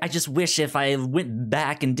 I just wish if I went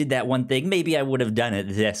back and did that one thing, maybe I would have done it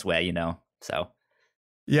this way, So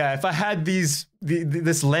Yeah, if I had this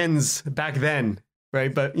lens back then,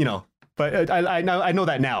 right? But I know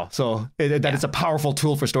that now. So it's a powerful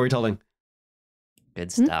tool for storytelling. Good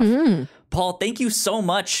stuff. Mm-hmm. Paul, thank you so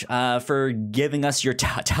much for giving us your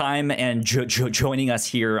time and joining us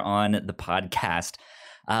here on the podcast.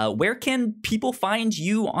 Where can people find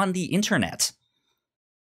you on the internet?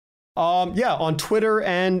 On Twitter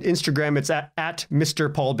and Instagram, it's at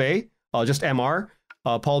Mr. Paul Bae, just MR,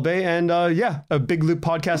 Paul Bae, and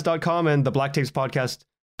biglooppodcast.com and the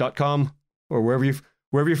blacktapes.podcast.com, or wherever you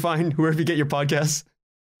get your podcasts.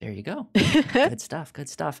 There you go. Good stuff. Good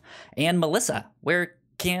stuff. And Melissa, where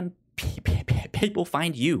can people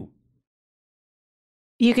find you?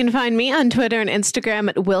 You can find me on Twitter and Instagram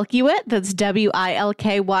at Wilkywit. That's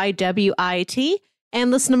WILKYWIT. And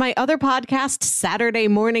listen to my other podcast, Saturday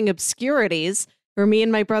Morning Obscurities, where me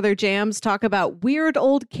and my brother Jams talk about weird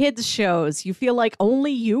old kids shows you feel like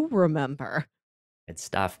only you remember. Good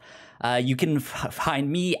stuff. You can find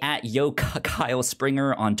me at Kyle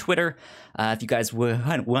Springer on Twitter. If you guys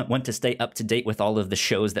want to stay up to date with all of the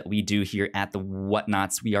shows that we do here at the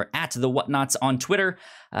Whatnauts, we are at the Whatnauts on Twitter.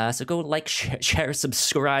 So go like, share,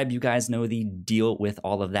 subscribe. You guys know the deal with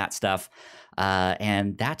all of that stuff.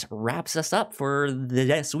 And that wraps us up for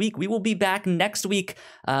this week. We will be back next week.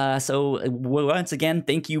 So once again,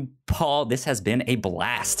 thank you, Paul. This has been a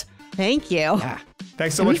blast. Thank you. Yeah.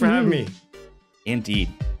 Thanks so much for having me. Indeed.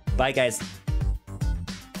 Bye, guys.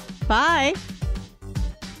 Bye.